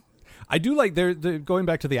 I do like, they're going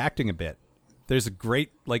back to the acting a bit. There's a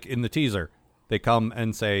great, like, in the teaser, they come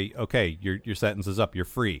and say, okay, your sentence is up, you're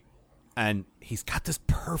free. And he's got this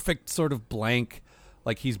perfect sort of blank,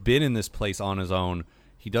 like he's been in this place on his own.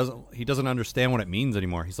 He doesn't understand what it means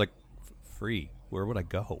anymore. He's like, free. Where would I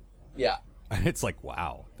go? Yeah. And it's like,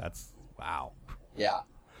 wow. Wow. Yeah.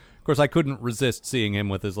 Of course, I couldn't resist seeing him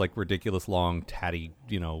with his like ridiculous long tatty,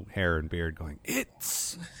 hair and beard going,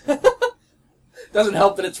 it's... Doesn't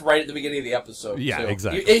help that it's right at the beginning of the episode. Yeah, too.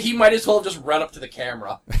 exactly. He might as well have just run up to the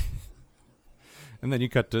camera. And then you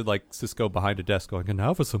cut to like Cisco behind a desk going, and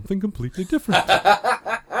now for something completely different.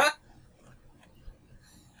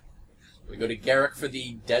 We go to Garrick for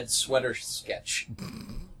the dead sweater sketch.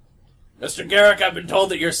 Mr. Garrick, I've been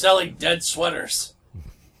told that you're selling dead sweaters.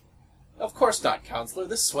 Of course not, Counselor.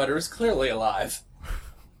 This sweater is clearly alive.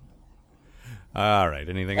 All right,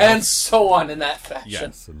 anything And else? so on in that fashion.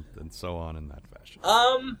 Yes, and so on in that fashion.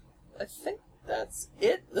 I think that's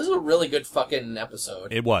it. This is a really good fucking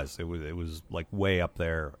episode. It was like way up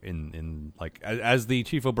there in like as the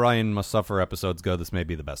Chief O'Brien Must Suffer episodes go. This may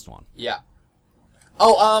be the best one. Yeah.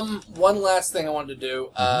 Oh, one last thing I wanted to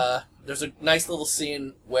do. There's a nice little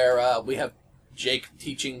scene where we have Jake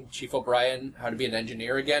teaching Chief O'Brien how to be an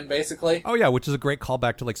engineer again, basically. Oh yeah, which is a great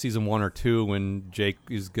callback to like season 1 or 2 when Jake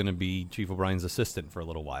is going to be Chief O'Brien's assistant for a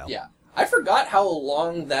little while. Yeah. I forgot how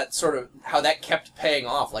long how that kept paying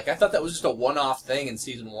off. Like, I thought that was just a one-off thing in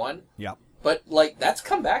season 1. Yeah. But, like, that's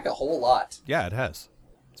come back a whole lot. Yeah, it has.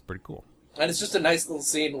 It's pretty cool. And it's just a nice little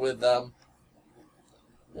scene with, don't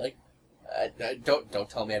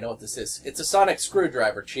tell me I know what this is. It's a sonic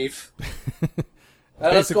screwdriver, Chief. Let's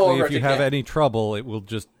go Basically, over if it you have again. any trouble, it will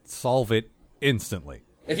just solve it instantly.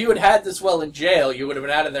 If you had this well in jail, you would have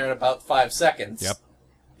been out of there in about 5 seconds. Yep.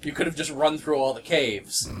 You could have just run through all the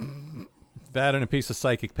caves. That and a piece of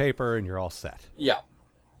psychic paper, and you're all set. Yeah.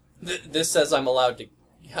 This says I'm allowed to...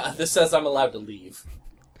 Yeah, this says I'm allowed to leave.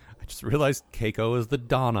 I just realized Keiko is the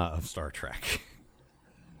Donna of Star Trek.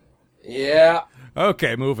 Yeah.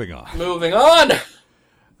 Okay, moving on. Moving on!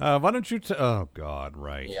 Why don't you... oh, God,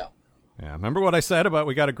 right. Yeah. Yeah, remember what I said about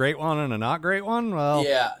we got a great one and a not great one? Well,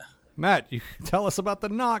 Yeah. Matt, you tell us about the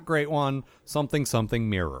not great one, something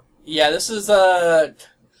mirror. Yeah, this is,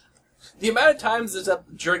 the amount of times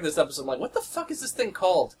during this episode, I'm like, what the fuck is this thing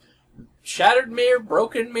called? Shattered mirror,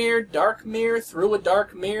 broken mirror, dark mirror, through a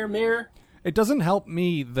dark mirror? It doesn't help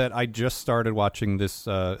me that I just started watching this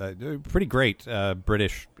pretty great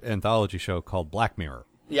British anthology show called Black Mirror.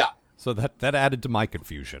 Yeah. So that added to my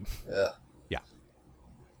confusion. Ugh. Yeah.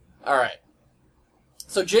 Alright.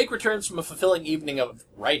 So Jake returns from a fulfilling evening of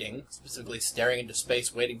writing, specifically staring into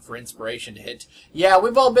space waiting for inspiration to hit. Yeah,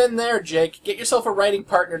 we've all been there, Jake. Get yourself a writing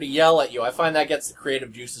partner to yell at you. I find that gets the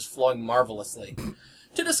creative juices flowing marvelously.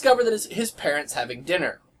 To discover that it's his parents having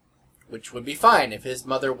dinner. Which would be fine if his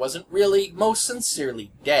mother wasn't really, most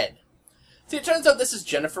sincerely, dead. See, it turns out this is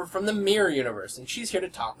Jennifer from the Mirror Universe, and she's here to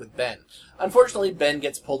talk with Ben. Unfortunately, Ben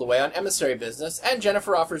gets pulled away on emissary business, and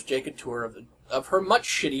Jennifer offers Jake a tour of her much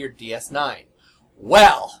shittier DS9.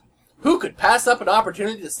 Well, who could pass up an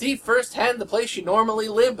opportunity to see firsthand the place she normally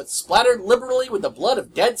lived, but splattered liberally with the blood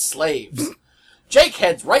of dead slaves? Jake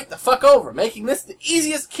heads right the fuck over, making this the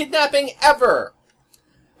easiest kidnapping ever!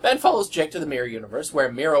 Ben follows Jake to the Mirror Universe,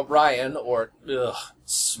 where Mir O'Brien, or,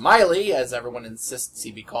 Smiley, as everyone insists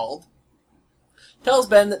he be called, tells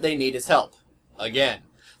Ben that they need his help. Again.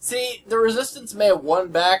 See, the Resistance may have won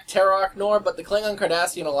back Terok Nor, but the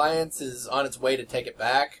Klingon-Cardassian alliance is on its way to take it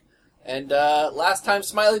back. And last time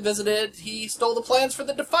Smiley visited, he stole the plans for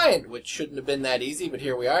the Defiant, which shouldn't have been that easy, but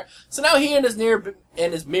here we are. So now he and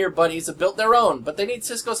his Mir buddies have built their own, but they need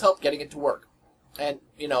Sisko's help getting it to work. And,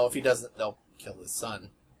 if he doesn't, they'll kill his son.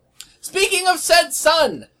 Speaking of said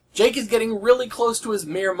son, Jake is getting really close to his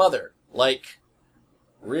Mir mother. Like,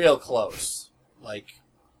 real close. Like,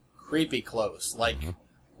 creepy close. Like,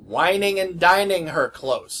 whining and dining her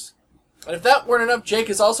close. And if that weren't enough, Jake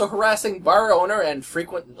is also harassing bar owner and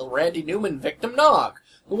frequent Randy Newman victim Nog,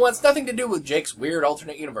 who wants nothing to do with Jake's weird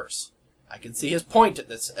alternate universe. I can see his point at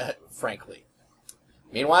this, frankly.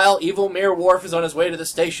 Meanwhile, evil Mir Worf is on his way to the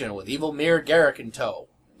station with evil Mir Garrick in tow.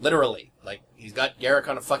 Literally. Like, he's got Garrick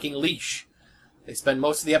on a fucking leash. They spend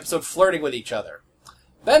most of the episode flirting with each other.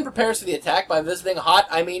 Ben prepares for the attack by visiting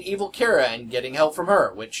evil Kira and getting help from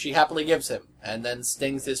her, which she happily gives him, and then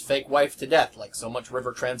stings his fake wife to death like so much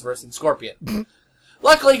river transversing scorpion.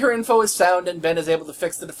 Luckily, her info is sound, and Ben is able to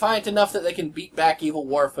fix the Defiant enough that they can beat back evil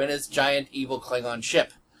Worf in his giant evil Klingon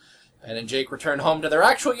ship. Ben and Jake return home to their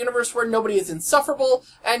actual universe where nobody is insufferable,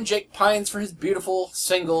 and Jake pines for his beautiful,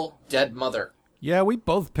 single, dead mother. Yeah, we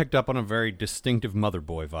both picked up on a very distinctive mother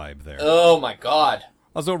boy vibe there. Oh my god.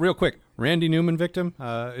 Also, real quick, Randy Newman victim?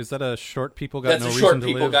 Is that a short people got That's no a reason short to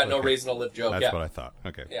people live? got no Okay. reason to live joke, That's yeah. what I thought.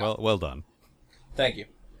 Okay, Yeah. well done. Thank you.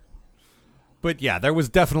 But yeah, there was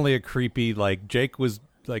definitely a creepy, like, Jake was,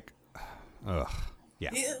 like, ugh,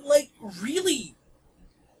 yeah. Like, really...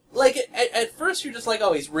 Like, at first you're just like,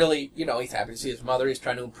 oh, he's really, he's happy to see his mother, he's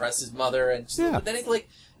trying to impress his mother, and just, Yeah. but then he's like,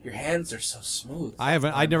 your hands are so smooth.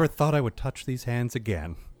 I never thought I would touch these hands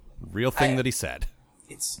again. Real thing that he said.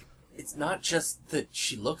 It's not just that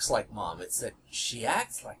she looks like mom, it's that she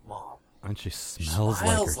acts like mom. And she smells like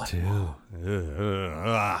smiles her, like too.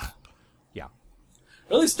 Ugh. Yeah.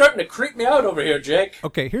 Really starting to creep me out over here, Jake.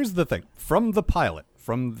 Okay, here's the thing. From the pilot,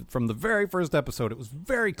 from the very first episode, it was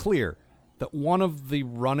very clear that one of the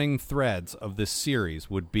running threads of this series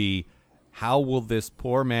would be how will this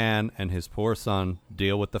poor man and his poor son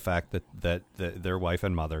deal with the fact that their wife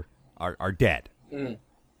and mother are dead. Mm.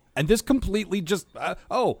 And this completely just,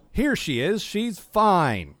 here she is, she's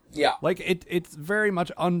fine. Yeah. Like, it very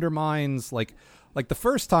much undermines, like the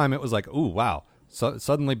first time it was like, ooh, wow. So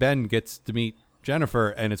suddenly Ben gets to meet Jennifer,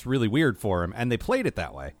 and it's really weird for him, and they played it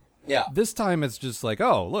that way. Yeah. This time it's just like,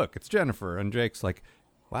 oh, look, it's Jennifer, and Jake's like,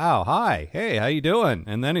 wow, hi, hey, how you doing?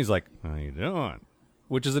 And then he's like, how you doing?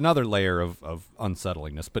 Which is another layer of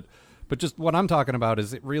unsettlingness. But just what I'm talking about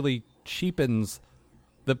is it really cheapens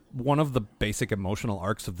one of the basic emotional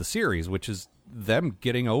arcs of the series, which is them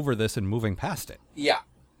getting over this and moving past it. Yeah.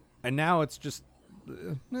 And now it's just,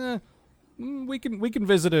 we can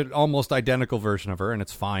visit an almost identical version of her, and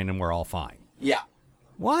it's fine, and we're all fine. Yeah.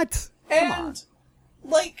 What? Come on. And,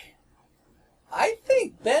 like, I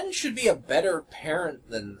think Ben should be a better parent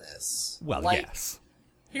than this. Well, like, yes.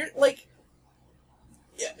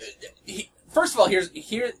 First of all,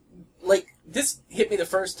 this hit me the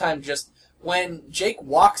first time just when Jake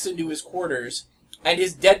walks into his quarters and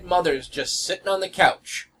his dead mother's just sitting on the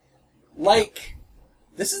couch. Like,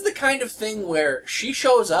 this is the kind of thing where she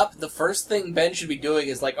shows up, the first thing Ben should be doing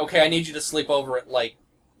is like, okay, I need you to sleep over at, like,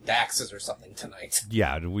 Dax's or something tonight.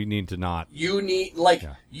 Yeah, we need to not. You need,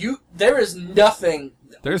 there is nothing.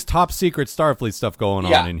 There's top secret Starfleet stuff going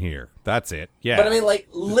Yeah. on in here. That's it. Yeah. But I mean, like,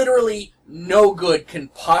 literally no good can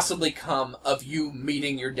possibly come of you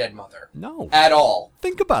meeting your dead mother. No. At all.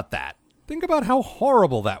 Think about that. Think about how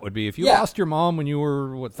horrible that would be if you Yeah. lost your mom when you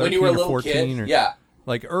were, 13 When you were a or little 14? kid, or, yeah.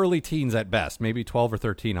 Like early teens at best. Maybe 12 or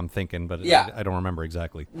 13, I'm thinking, but Yeah. I don't remember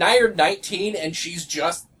exactly. Now you're 19 and she's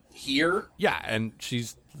just here. Yeah, and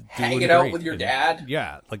she's Hanging doing out great. with your And- dad.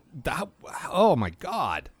 Yeah, like that. Oh my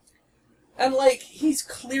god. And, like, he's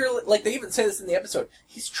clearly, like, they even say this in the episode,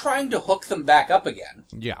 he's trying to hook them back up again.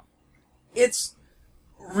 Yeah, It's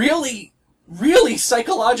really, really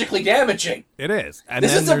psychologically damaging. it is. And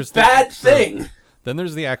This then is there's a the bad extra- thing. Then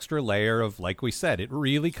there's the extra layer of, like we said, it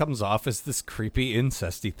really comes off as this creepy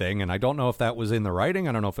incesty thing, and I don't know if that was in the writing.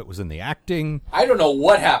 I don't know if it was in the acting. I don't know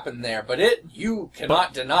what happened there, but you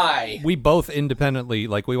cannot deny. We both independently,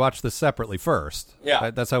 like, we watched this separately first.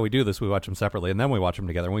 Yeah. That's how we do this. We watch them separately, and then we watch them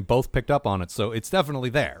together, and we both picked up on it, so it's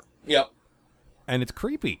definitely there. Yep. And it's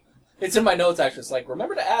creepy. It's in my notes, actually. It's like,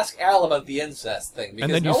 remember to ask Al about the incest thing. Because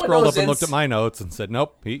And then you no one scrolled knows up and looked at my notes and said,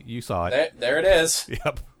 nope, you saw it. There it is.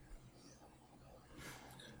 Yep.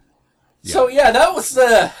 So, yeah, that was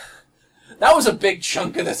a big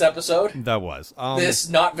chunk of this episode. That was. This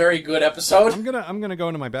not very good episode. I'm gonna go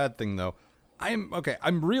into my bad thing, though.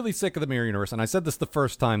 I'm really sick of the Mirror Universe, and I said this the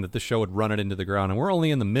first time that the show would run it into the ground, and we're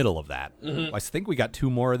only in the middle of that. I think we got 2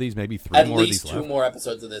 more of these, maybe 3 more of these left. At least 2 more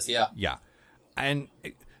episodes of this, yeah. Yeah. And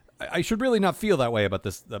I should really not feel that way about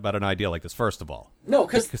an idea like this, first of all. No,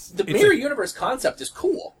 because the Mirror Universe concept is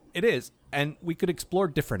cool. It is, and we could explore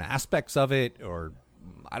different aspects of it, or,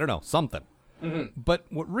 I don't know, something. But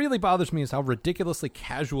what really bothers me is how ridiculously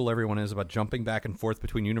casual everyone is about jumping back and forth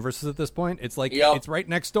between universes at this point. It's like, It's right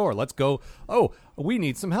next door. Let's go. Oh, we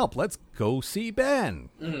need some help. Let's go see Ben.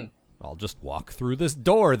 I'll just walk through this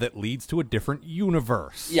door that leads to a different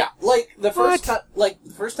universe. Yeah, like the first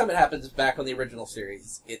time it happens back on the original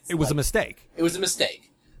series, it was a mistake. It was a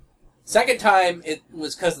mistake. Second time, it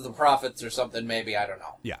was because of the prophets or something, maybe, I don't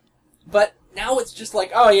know. Yeah. But now it's just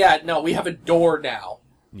like, oh yeah, no, we have a door now.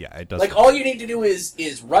 Yeah, it does. Like, all you need to do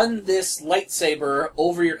is run this lightsaber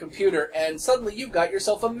over your computer, and suddenly you've got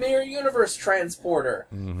yourself a Mirror Universe transporter.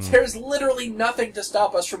 There's literally nothing to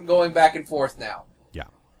stop us from going back and forth now. Yeah.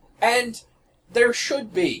 And there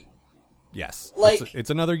should be. Yes. Like, it's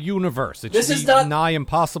another universe. It this should is be not nigh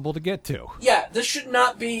impossible to get to. Yeah, this should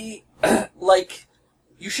not be, like,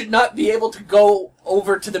 you should not be able to go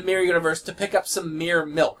over to the Mirror Universe to pick up some Mirror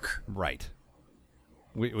milk. Right.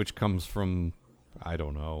 Which comes from, I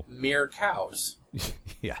don't know. Mirror cows.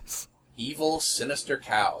 Yes. Evil, sinister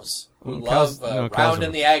cows who Cows round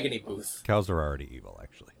in the agony booth. Cows are already evil,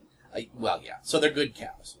 actually. Well, yeah. So they're good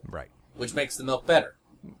cows. Right. Which makes the milk better.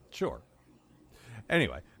 Sure.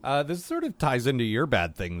 Anyway, this sort of ties into your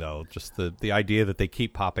bad thing, though. Just the idea that they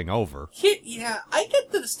keep popping over. Yeah, I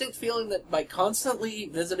get the distinct feeling that by constantly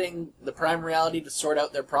visiting the Prime Reality to sort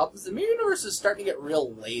out their problems, the Mirror Universe is starting to get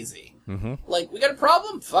real lazy. Like, we got a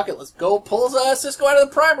problem? Fuck it, let's go pull Cisco out of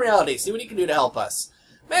the Prime Reality, see what he can do to help us.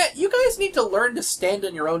 Man, you guys need to learn to stand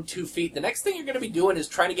on your own 2 feet. The next thing you're going to be doing is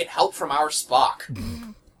trying to get help from our Spock.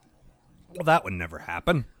 Well, that would never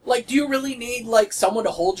happen. Like, do you really need, like, someone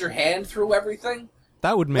to hold your hand through everything?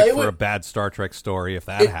 That would make for a bad Star Trek story if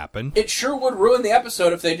that happened. It sure would ruin the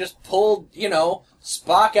episode if they just pulled,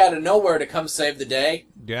 Spock out of nowhere to come save the day.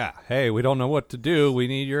 Yeah. Hey, we don't know what to do. We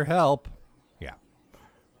need your help. Yeah.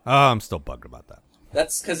 I'm still bugged about that.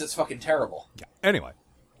 That's because it's fucking terrible. Yeah. Anyway.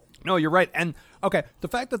 No, you're right. And, okay, the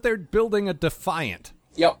fact that they're building a Defiant.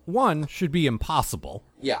 Yep. 1, should be impossible.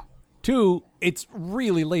 Yeah. 2, it's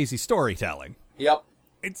really lazy storytelling. Yep.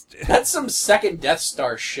 That's some second Death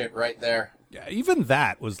Star shit right there. Yeah, even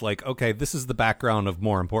that was like, okay, this is the background of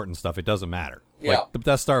more important stuff. It doesn't matter. Yeah. Like, the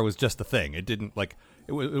Death Star was just a thing. It didn't, like,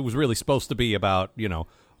 it was really supposed to be about,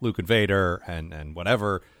 Luke and Vader and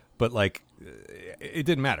whatever, but, like, it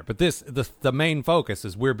didn't matter. But the main focus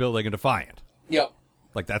is we're building a Defiant. Yep.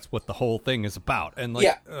 Like, that's what the whole thing is about. And, like,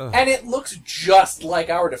 yeah, and it looks just like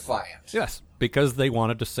our Defiant. Yes, because they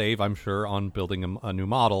wanted to save, I'm sure, on building a new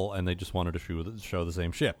model, and they just wanted to show the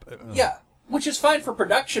same ship. Yeah. Which is fine for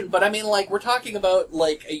production, but I mean, like, we're talking about,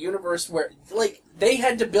 like, a universe where, like, they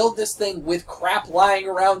had to build this thing with crap lying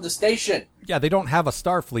around the station. Yeah, they don't have a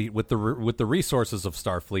Starfleet with the resources of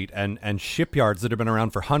Starfleet and shipyards that have been around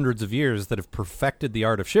for hundreds of years that have perfected the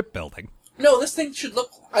art of shipbuilding. No, this thing should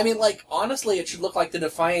look, I mean, like, honestly, it should look like the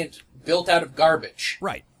Defiant built out of garbage.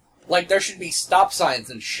 Right. Like, there should be stop signs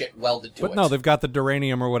and shit welded to it. But no, they've got the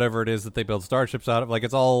Duranium or whatever it is that they build starships out of. Like,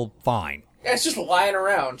 it's all fine. Yeah, it's just lying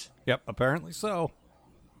around. Yep, apparently so.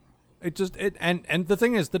 And the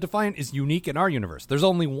thing is, the Defiant is unique in our universe. There's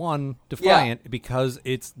only one Defiant because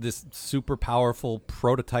it's this super powerful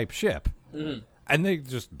prototype ship. Mm-hmm. And they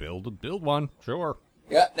just build one, sure.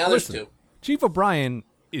 Yeah, now there's 2. Chief O'Brien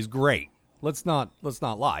is great. Let's not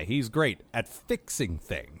lie. He's great at fixing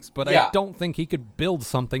things, but I don't think he could build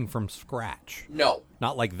something from scratch. No.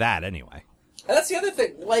 Not like that, anyway. And that's the other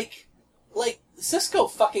thing. Like Cisco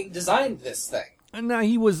fucking designed this thing. And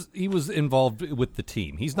he was involved with the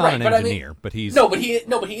team. He's not an engineer, but he's but he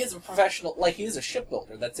is a professional. Like, he is a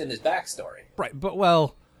shipbuilder. That's in his backstory. Right, but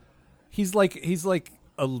well, he's like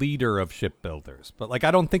a leader of shipbuilders. But like, I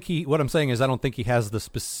don't think what I'm saying is I don't think he has the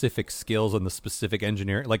specific skills and the specific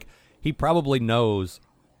engineering. Like, he probably knows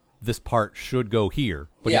this part should go here,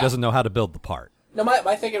 but he doesn't know how to build the part. No,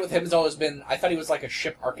 my thinking with him has always been, I thought he was like a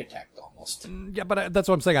ship architect almost. Yeah, but that's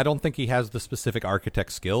what I'm saying. I don't think he has the specific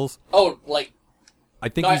architect skills. Oh, like, I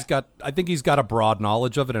think he's got a broad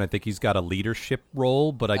knowledge of it, and I think he's got a leadership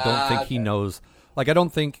role, but I don't think he knows. Like, I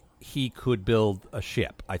don't think he could build a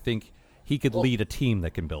ship. I think he could lead a team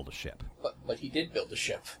that can build a ship. But he did build a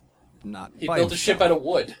ship. He built a ship out of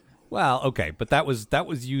wood. Well, okay, but that was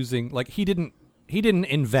using, like, he didn't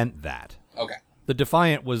invent that. Okay. The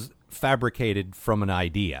Defiant was fabricated from an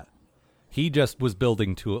idea. He just was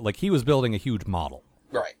building he was building a huge model.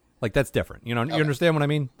 Right. Like, that's different. You know, Okay. you understand what I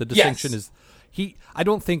mean? The distinction is I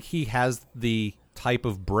don't think he has the type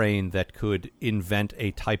of brain that could invent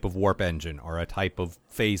a type of warp engine or a type of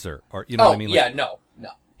phaser or, you know what I mean? Like, yeah, no.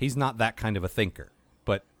 he's not that kind of a thinker,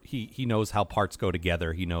 but he knows how parts go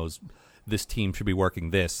together. He knows this team should be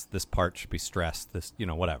working this part should be stressed, this, you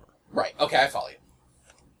know, whatever. Right. Okay, I follow you.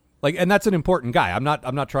 Like, and that's an important guy. I'm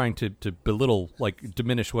not trying to belittle, like,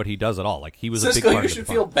 diminish what he does at all. Like, he was a big Cisco, part you of the should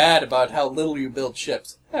fun. feel bad about how little you build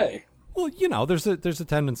ships. Hey. Well, you know, there's a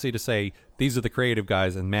tendency to say these are the creative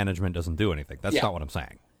guys and management doesn't do anything. That's Yeah. not what I'm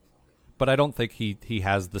saying. But I don't think he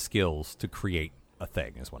has the skills to create a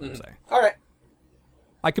thing, is what I'm saying. All right.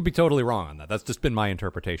 I could be totally wrong on that. That's just been my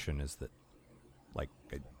interpretation, is that, like,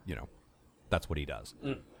 you know, that's what he does.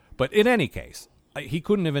 But in any case, he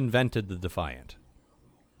couldn't have invented the Defiant.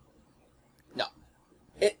 No.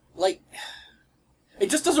 It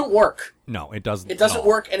just doesn't work. No, it doesn't. It doesn't no.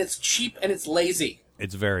 work, and it's cheap, and it's lazy.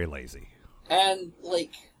 It's very lazy. And,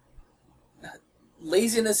 like,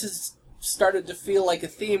 laziness has started to feel like a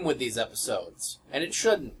theme with these episodes. And it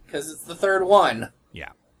shouldn't, because it's the third one. Yeah.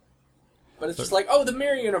 But it's just like, oh, the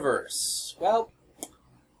Mirror Universe. Well,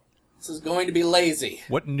 this is going to be lazy.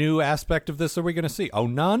 What new aspect of this are we going to see? Oh,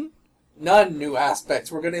 none? None new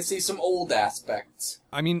aspects. We're going to see some old aspects.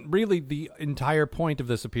 I mean, really, the entire point of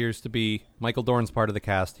this appears to be Michael Dorn's part of the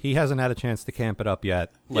cast. He hasn't had a chance to camp it up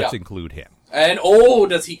yet. Let's Yeah. include him. And oh,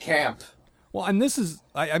 does he camp. Well, and this is,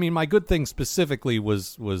 I mean, my good thing specifically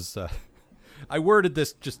was I worded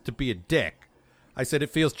this just to be a dick. I said it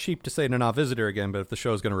feels cheap to say Nana Visitor again, but if the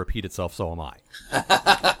show's going to repeat itself, so am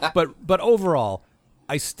I. but overall,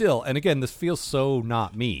 I still, and again, this feels so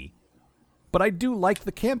not me, but I do like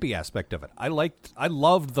the campy aspect of it. I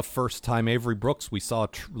loved the first time Avery Brooks we saw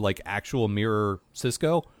like actual mirror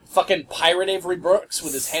Cisco. Fucking pirate Avery Brooks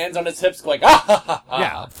with his hands on his hips going, ah ha ha ha.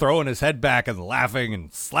 Yeah, throwing his head back and laughing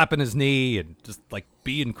and slapping his knee and just like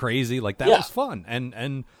being crazy. Like that Yeah. was fun.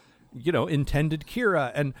 And you know, intended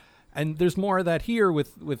Kira and there's more of that here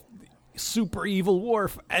with super evil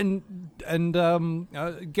Worf and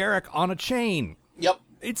Garrick on a chain. Yep.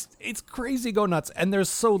 It's crazy go nuts, and there's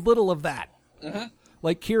so little of that. Mm-hmm.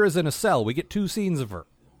 Like Kira's in a cell. We get 2 scenes of her.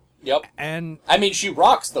 Yep. And I mean, she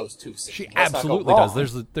rocks those 2 scenes. she Let's not go absolutely wrong.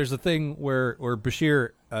 does. There's a thing where Bashir,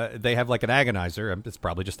 they have like an agonizer. It's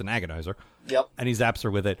probably just an agonizer. Yep. And he zaps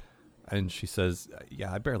her with it, and she says,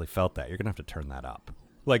 "Yeah, I barely felt that. You're gonna have to turn that up."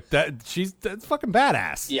 Like that. That's fucking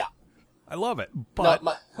badass. Yeah. I love it. No, But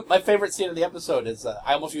my favorite scene of the episode is,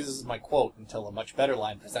 I almost use this as my quote until a much better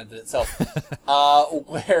line presented itself,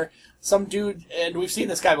 where some dude, and we've seen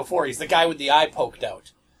this guy before, he's the guy with the eye poked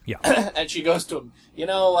out. yeah, And she goes to him,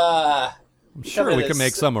 I'm sure we this- can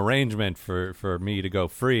make some arrangement for me to go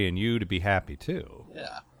free and you to be happy too.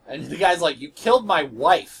 Yeah. And the guy's like, you killed my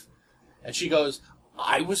wife. And she goes,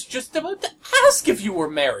 I was just about to ask if you were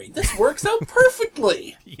married. This works out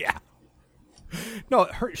perfectly. Yeah. No,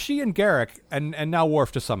 she and Garrick, and now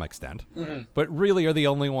Worf to some extent, but really are the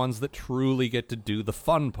only ones that truly get to do the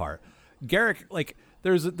fun part. Garrick, like,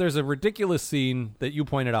 there's a ridiculous scene that you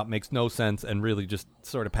pointed out makes no sense and really just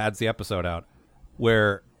sort of pads the episode out,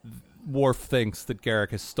 where Worf thinks that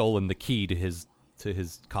Garrick has stolen the key to his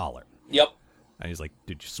collar. Yep. And he's like,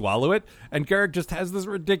 did you swallow it? And Garrick just has this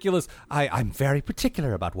ridiculous, I'm very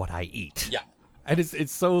particular about what I eat. Yeah. And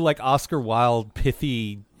it's so like Oscar Wilde,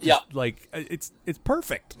 pithy. Yeah. Like it's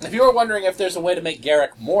perfect. If you were wondering if there's a way to make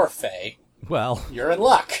Garrick more Fey, Well, you're in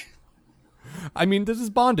luck. I mean, this is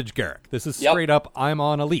bondage Garrick. This is Yep. straight up, I'm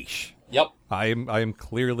on a leash. Yep. I am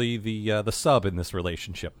clearly the sub in this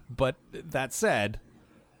relationship. But that said,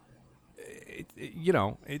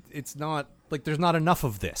 it's not like there's not enough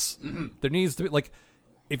of this. Mm-hmm. There needs to be like,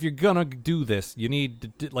 if you're gonna do this, you need to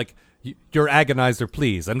do, like your agonizer,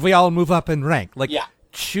 please, and we all move up in rank. Like, Yeah.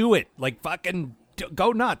 chew it, like fucking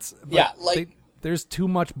go nuts. But Yeah, like- there's too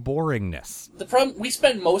much boringness. The problem, we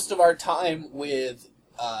spend most of our time with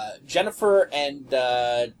Jennifer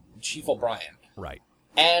and Chief O'Brien. Right.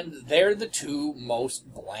 And they're the 2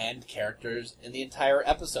 most bland characters in the entire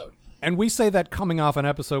episode. And we say that coming off an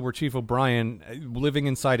episode where Chief O'Brien, living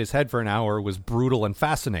inside his head for an hour, was brutal and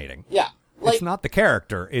fascinating. Yeah. Like, It's not the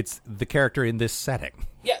character, it's the character in this setting.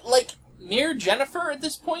 yeah, like, mere Jennifer at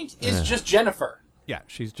this point is just Jennifer. Yeah,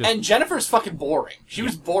 she's just... And Jennifer's fucking boring. She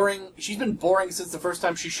was boring. She's been boring since the first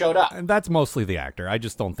time she showed up. And that's mostly the actor. I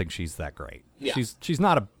just don't think she's that great. Yeah. She's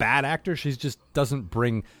not a bad actor. She's just doesn't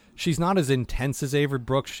bring... She's not as intense as Avery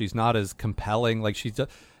Brooks. She's not as compelling. Like,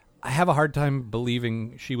 I have a hard time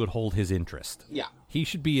believing she would hold his interest. Yeah. He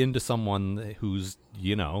should be into someone who's,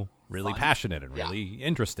 really Fun. passionate and Yeah. really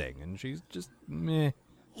interesting. And she's just meh.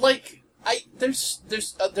 Like, there's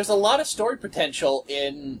a lot of story potential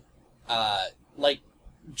in like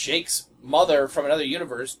Jake's mother from another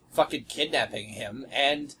universe fucking kidnapping him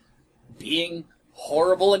and being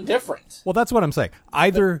horrible and different. Well, that's what I'm saying.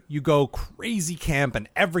 Either you go crazy camp and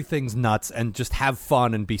everything's nuts and just have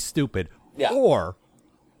fun and be stupid, Yeah. or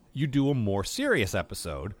you do a more serious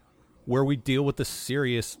episode where we deal with the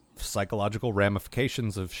serious psychological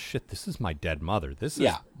ramifications of, shit, this is my dead mother. This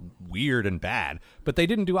is weird and bad. But they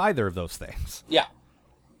didn't do either of those things. Yeah.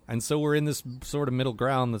 And so we're in this sort of middle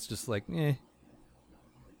ground that's just like, eh.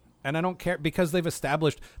 And I don't care, because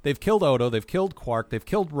they've killed Odo, they've killed Quark, they've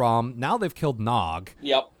killed Rom, now they've killed Nog.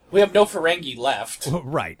 Yep. We have no Ferengi left.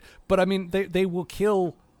 Right. But I mean, they will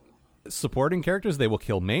kill supporting characters, they will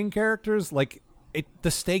kill main characters. Like,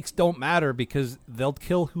 the stakes don't matter because they'll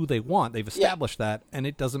kill who they want. They've established that, and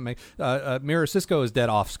it doesn't make... Mira Sisko is dead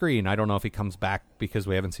off screen. I don't know if he comes back because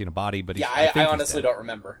we haven't seen a body, but I honestly don't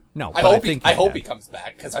remember. No, I hope he comes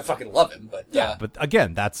back because I fucking love him. But but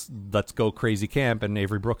again, that's let's go crazy camp, and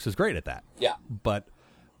Avery Brooks is great at that. Yeah. But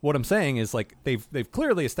what I'm saying is, like, they've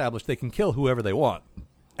clearly established they can kill whoever they want,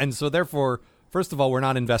 and so therefore, first of all, we're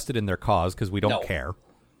not invested in their cause because we don't care,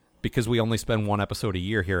 because we only spend one episode a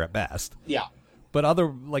year here at best. Yeah. But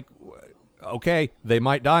okay, they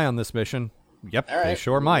might die on this mission. Yep, All right. they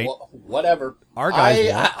sure might. Whatever. Our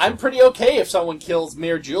guys won't. I'm pretty okay if someone kills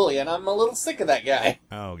Mir Julian. I'm a little sick of that guy.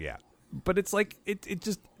 Oh, yeah. But it's like, it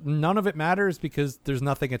just, none of it matters because there's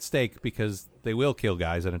nothing at stake because they will kill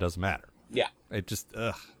guys and it doesn't matter. Yeah. It just,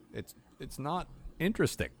 it's not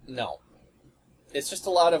interesting. No. It's just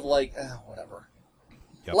a lot of, whatever.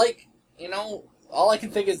 Yep. Like, all I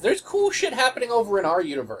can think is there's cool shit happening over in our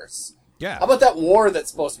universe. Yeah. How about that war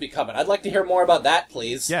that's supposed to be coming? I'd like to hear more about that,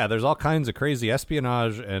 please. Yeah, there's all kinds of crazy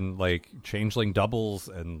espionage and, like, changeling doubles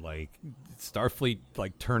and, like, Starfleet,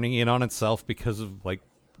 like, turning in on itself because of, like,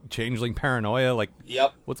 changeling paranoia. Like,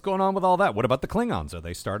 Yep. what's going on with all that? What about the Klingons? Are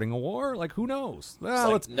they starting a war? Like, who knows?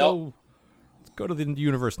 Well, let's go to the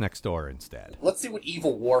universe next door instead. Let's see what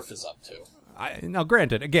Evil Worf is up to. Now,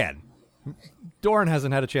 granted, again, Dorn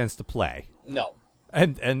hasn't had a chance to play. No.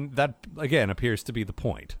 And that, again, appears to be the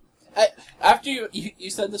point. After you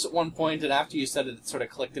said this at one point, and after you said it, it sort of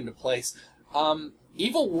clicked into place.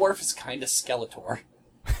 Evil Worf is kind of Skeletor.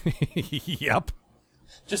 Yep.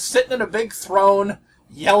 Just sitting in a big throne,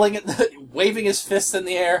 yelling waving his fists in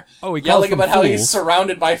the air, he yelling calls about them how he's fools.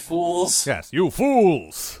 surrounded by fools. Yes, you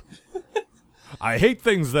fools! I hate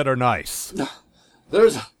things that are nice.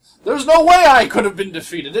 There's no way I could have been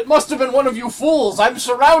defeated. It must have been one of you fools. I'm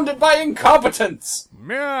surrounded by incompetence.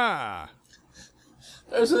 Yeah.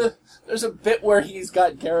 There's a bit where he's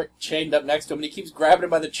got Garrick chained up next to him, and he keeps grabbing him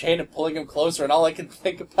by the chain and pulling him closer, and all I can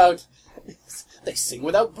think about is they sing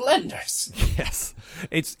without blenders. Yes.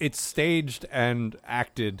 It's staged and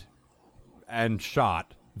acted and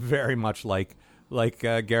shot very much like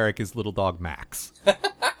Garrick is little dog Max.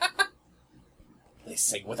 They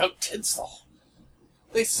sing without tinsel.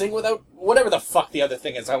 They sing without whatever the fuck the other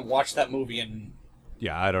thing is. I haven't watched that movie in...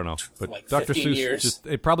 Yeah, I don't know. But like Dr. 15 Seuss, years.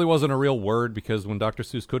 it probably wasn't a real word because when Dr.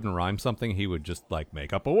 Seuss couldn't rhyme something, he would just, like,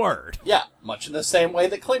 make up a word. Yeah, much in the same way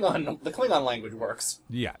that the Klingon language works.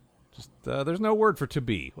 Yeah. Just, there's no word for to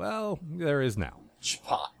be. Well, there is now.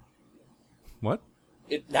 Chapa. What?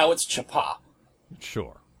 Now it's Chapa.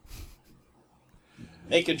 Sure.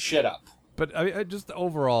 Making shit up. But I just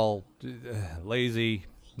overall, lazy,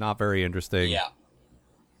 not very interesting. Yeah.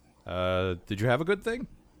 Did you have a good thing?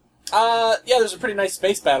 Yeah, there's a pretty nice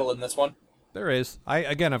space battle in this one. There is.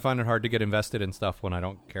 I find it hard to get invested in stuff when I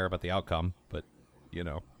don't care about the outcome, but,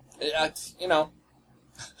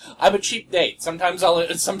 I'm a cheap date. Sometimes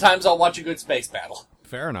I'll watch a good space battle.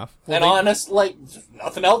 Fair enough. And honestly,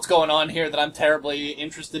 nothing else going on here that I'm terribly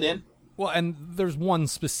interested in. Well, and there's one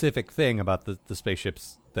specific thing about the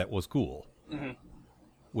spaceships that was cool,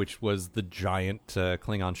 which was the giant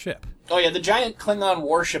Klingon ship. Oh yeah, the giant Klingon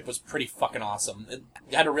warship was pretty fucking awesome. It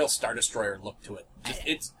had a real Star Destroyer look to it.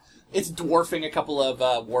 It's dwarfing a couple of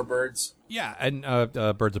warbirds. Yeah, and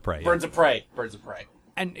birds of prey. Birds of prey.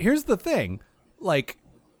 And here's the thing, like,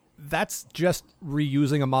 that's just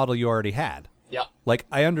reusing a model you already had. Yeah. Like,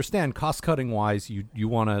 I understand cost-cutting wise, you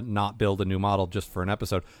want to not build a new model just for an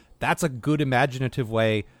episode. That's a good imaginative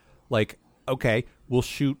way. Like, okay, we'll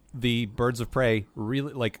shoot the birds of prey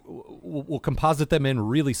really, like, we'll composite them in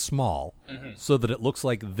really small so that it looks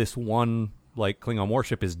like this one, like, Klingon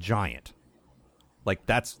warship is giant. Like,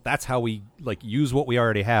 that's how we, like, use what we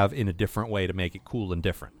already have in a different way to make it cool and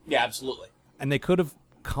different. Yeah, absolutely. And they could have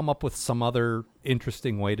come up with some other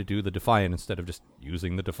interesting way to do the Defiant instead of just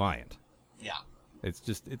using the Defiant. Yeah. It's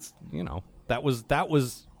that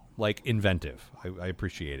was like inventive. I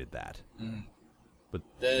appreciated that. Mm. But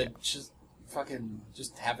Just fucking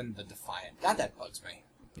just having the Defiant. God, that bugs me.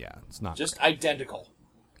 Yeah, it's not Just great. identical.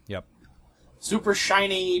 Yep. Super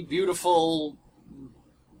shiny, beautiful,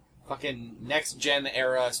 fucking next-gen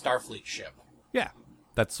era Starfleet ship. Yeah.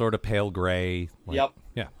 That sort of pale gray. Yep.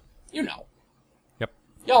 Yeah. You know. Yep.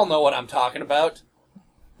 Y'all know what I'm talking about.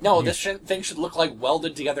 No, this thing should look like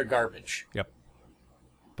welded together garbage. Yep.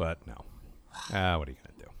 But no. What are you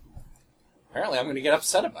going to do? Apparently I'm going to get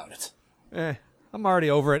upset about it. I'm already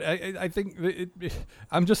over it. I think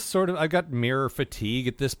I'm just sort of, I've got mirror fatigue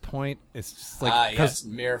at this point. It's just like, yes,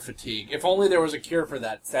 mirror fatigue. If only there was a cure for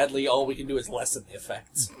that. Sadly, all we can do is lessen the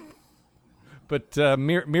effects. but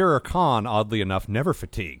Mirror Khan, oddly enough, never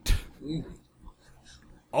fatigued.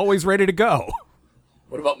 Always ready to go.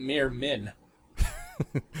 What about Mirror Min?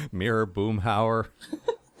 Mirror Boomhauer.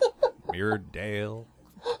 Mirror Dale.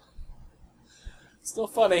 Still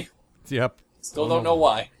funny. Yep. Still don't know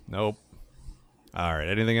why. Nope. All right.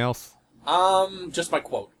 Anything else? Just my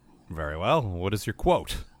quote. Very well. What is your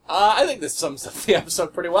quote? I think this sums up the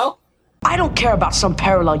episode pretty well. I don't care about some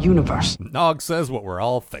parallel universe. Nog says what we're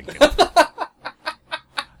all thinking.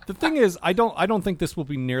 The thing is, I don't think this will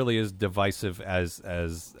be nearly as divisive as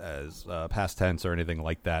past tense or anything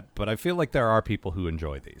like that. But I feel like there are people who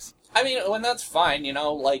enjoy these. I mean, when that's fine, you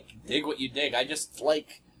know, like, dig what you dig. I just,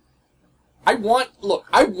 like... I want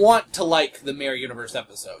to like the Mirror Universe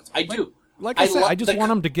episodes. I do. Like I said, I just want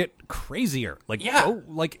them to get crazier. Like,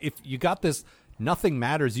 like if you got this Nothing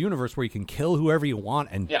Matters universe where you can kill whoever you want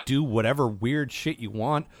and do whatever weird shit you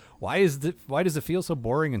want, why does it feel so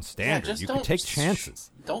boring and standard? You can take chances.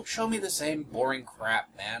 Don't show me the same boring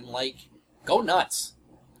crap, man. Like, go nuts.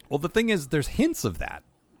 Well, the thing is, there's hints of that.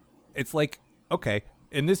 It's like, okay,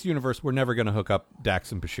 in this universe, we're never going to hook up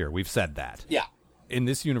Dax and Bashir. We've said that. Yeah. In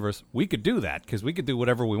this universe, we could do that because we could do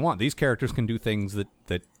whatever we want. These characters can do things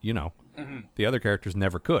that you know, the other characters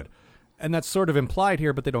never could. And that's sort of implied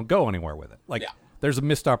here, but they don't go anywhere with it. Like, there's a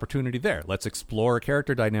missed opportunity there. Let's explore a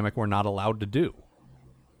character dynamic we're not allowed to do.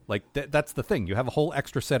 Like, that's the thing. You have a whole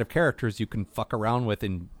extra set of characters you can fuck around with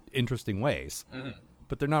in interesting ways.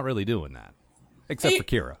 But they're not really doing that. Except for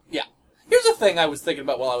Kira. Yeah. Here's a thing I was thinking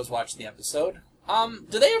about while I was watching the episode.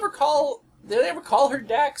 Do they ever call her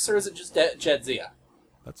Dax, or is it just Jadzia?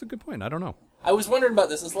 That's a good point. I don't know. I was wondering about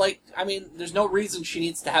this. It's like, I mean, there's no reason she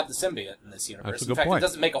needs to have the symbiote in this universe. That's a in good fact, point. It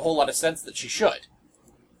doesn't make a whole lot of sense that she should.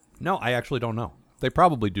 No, I actually don't know. They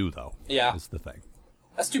probably do, though. Yeah. Is the thing.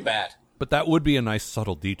 That's too bad. But that would be a nice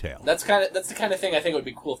subtle detail. That's the kind of thing I think would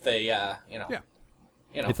be cool if they,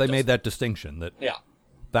 if they made that distinction.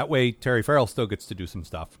 That way Terry Farrell still gets to do some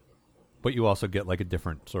stuff, but you also get like a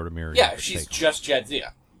different sort of mirror. Yeah, she's just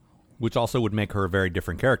Jadzia. Which also would make her a very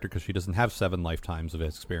different character because she doesn't have 7 lifetimes of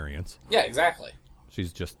experience. Yeah, exactly.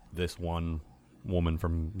 She's just this one woman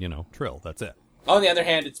from, Trill. That's it. On the other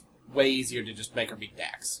hand, it's way easier to just make her be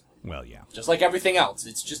Dax. Well, yeah. Just like everything else,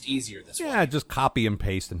 it's just easier this way. Yeah, just copy and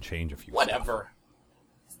paste and change a few Whatever.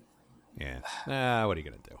 Stuff. Yeah. What are you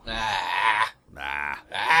going to do?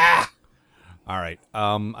 All right.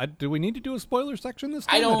 Do we need to do a spoiler section this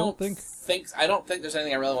time? I don't think there's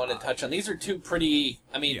anything I really wanted to touch on. These are two pretty.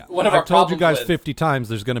 I mean, one of our I've told you guys with, 50 times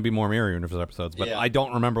there's going to be more Mirror Universe episodes, but I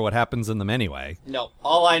don't remember what happens in them anyway. No,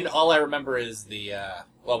 all I remember is the.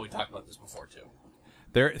 Well, we talked about this before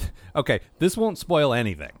too. Okay, this won't spoil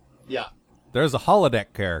anything. Yeah. There's a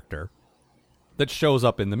holodeck character that shows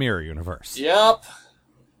up in the Mirror Universe. Yep.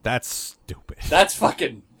 That's stupid. That's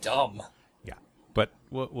fucking dumb. Yeah, but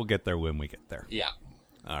we'll get there when we get there. Yeah.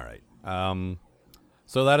 All right.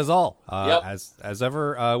 So that is all. Yep. As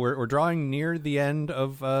ever, we're drawing near the end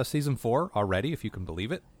of season 4 already, if you can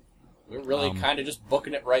believe it. We're really kind of just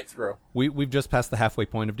booking it right through. We've just passed the halfway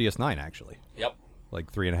point of DS9, actually. Yep.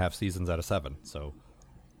 Like 3.5 seasons out of 7. So,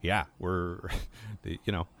 yeah, we're,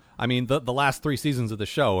 I mean, the last 3 seasons of the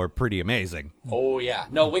show are pretty amazing. Oh yeah,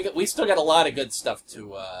 no, we still got a lot of good stuff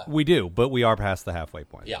to. We do, but we are past the halfway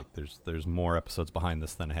point. Yeah. Like, there's more episodes behind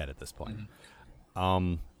this than ahead at this point.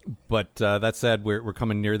 But that said, we're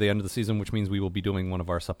coming near the end of the season, which means we will be doing one of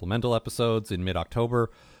our supplemental episodes in mid-October.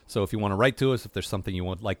 So if you want to write to us, if there's something you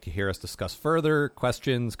would like to hear us discuss further,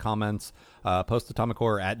 questions, comments,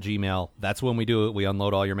 postatomichorror@gmail. That's when we do it. We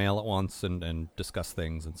unload all your mail at once and discuss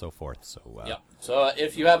things and so forth. So yeah. So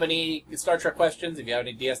if you have any Star Trek questions, if you have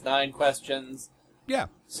any DS9 questions,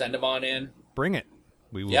 send them on in. Bring it.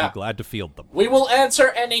 We will be glad to field them. We will answer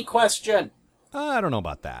any question. I don't know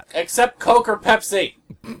about that. Except Coke or Pepsi.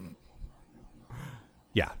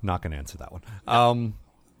 Yeah, not going to answer that one.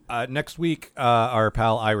 Next week, our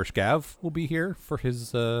pal Irish Gav will be here for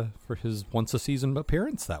his once a season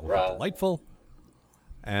appearance. That will be delightful.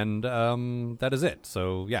 And that is it.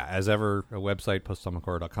 So, yeah, as ever, a website,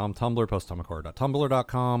 postatomichorror.com, Tumblr,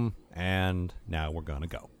 postatomichorror.tumblr.com, and now we're going to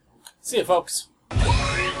go. See you, folks.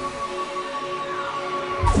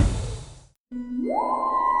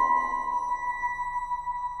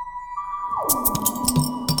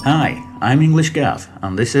 Hi, I'm English Gav,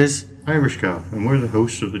 and this is... Irish Gav, and we're the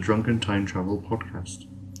hosts of the Drunken Time Travel podcast.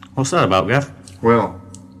 What's that about, Gav? Well,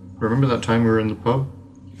 remember that time we were in the pub?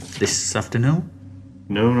 This afternoon?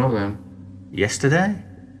 No, not then. Yesterday?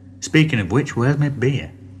 Speaking of which, where's my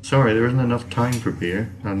beer? Sorry, there isn't enough time for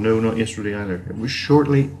beer, and no, not yesterday either. It was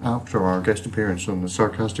shortly after our guest appearance on the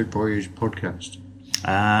Sarcastic Voyage podcast.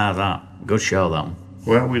 Ah, that. Good show, that one.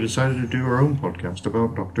 Well, we decided to do our own podcast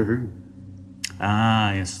about Doctor Who.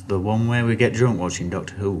 Ah, yes, the one where we get drunk watching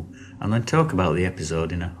Doctor Who, and then talk about the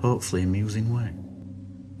episode in a hopefully amusing way.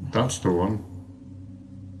 That's the one.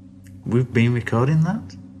 We've been recording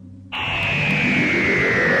that?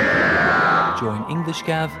 Join English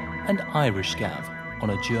Gav and Irish Gav on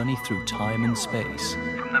a journey through time and space.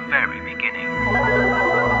 From the very beginning.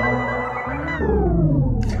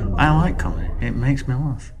 I like comedy. It makes me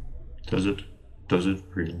laugh. Does it? Does it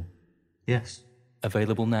really? Yes.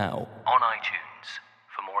 Available now On iTunes.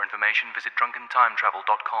 For more information, visit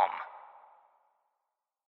drunkentimetravel.com.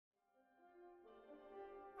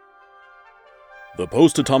 The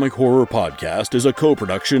Post-Atomic Horror Podcast is a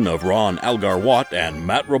co-production of Ron Algar Watt and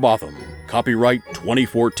Matt Robotham. Copyright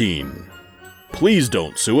 2014. Please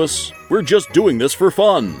don't sue us. We're just doing this for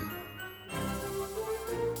fun.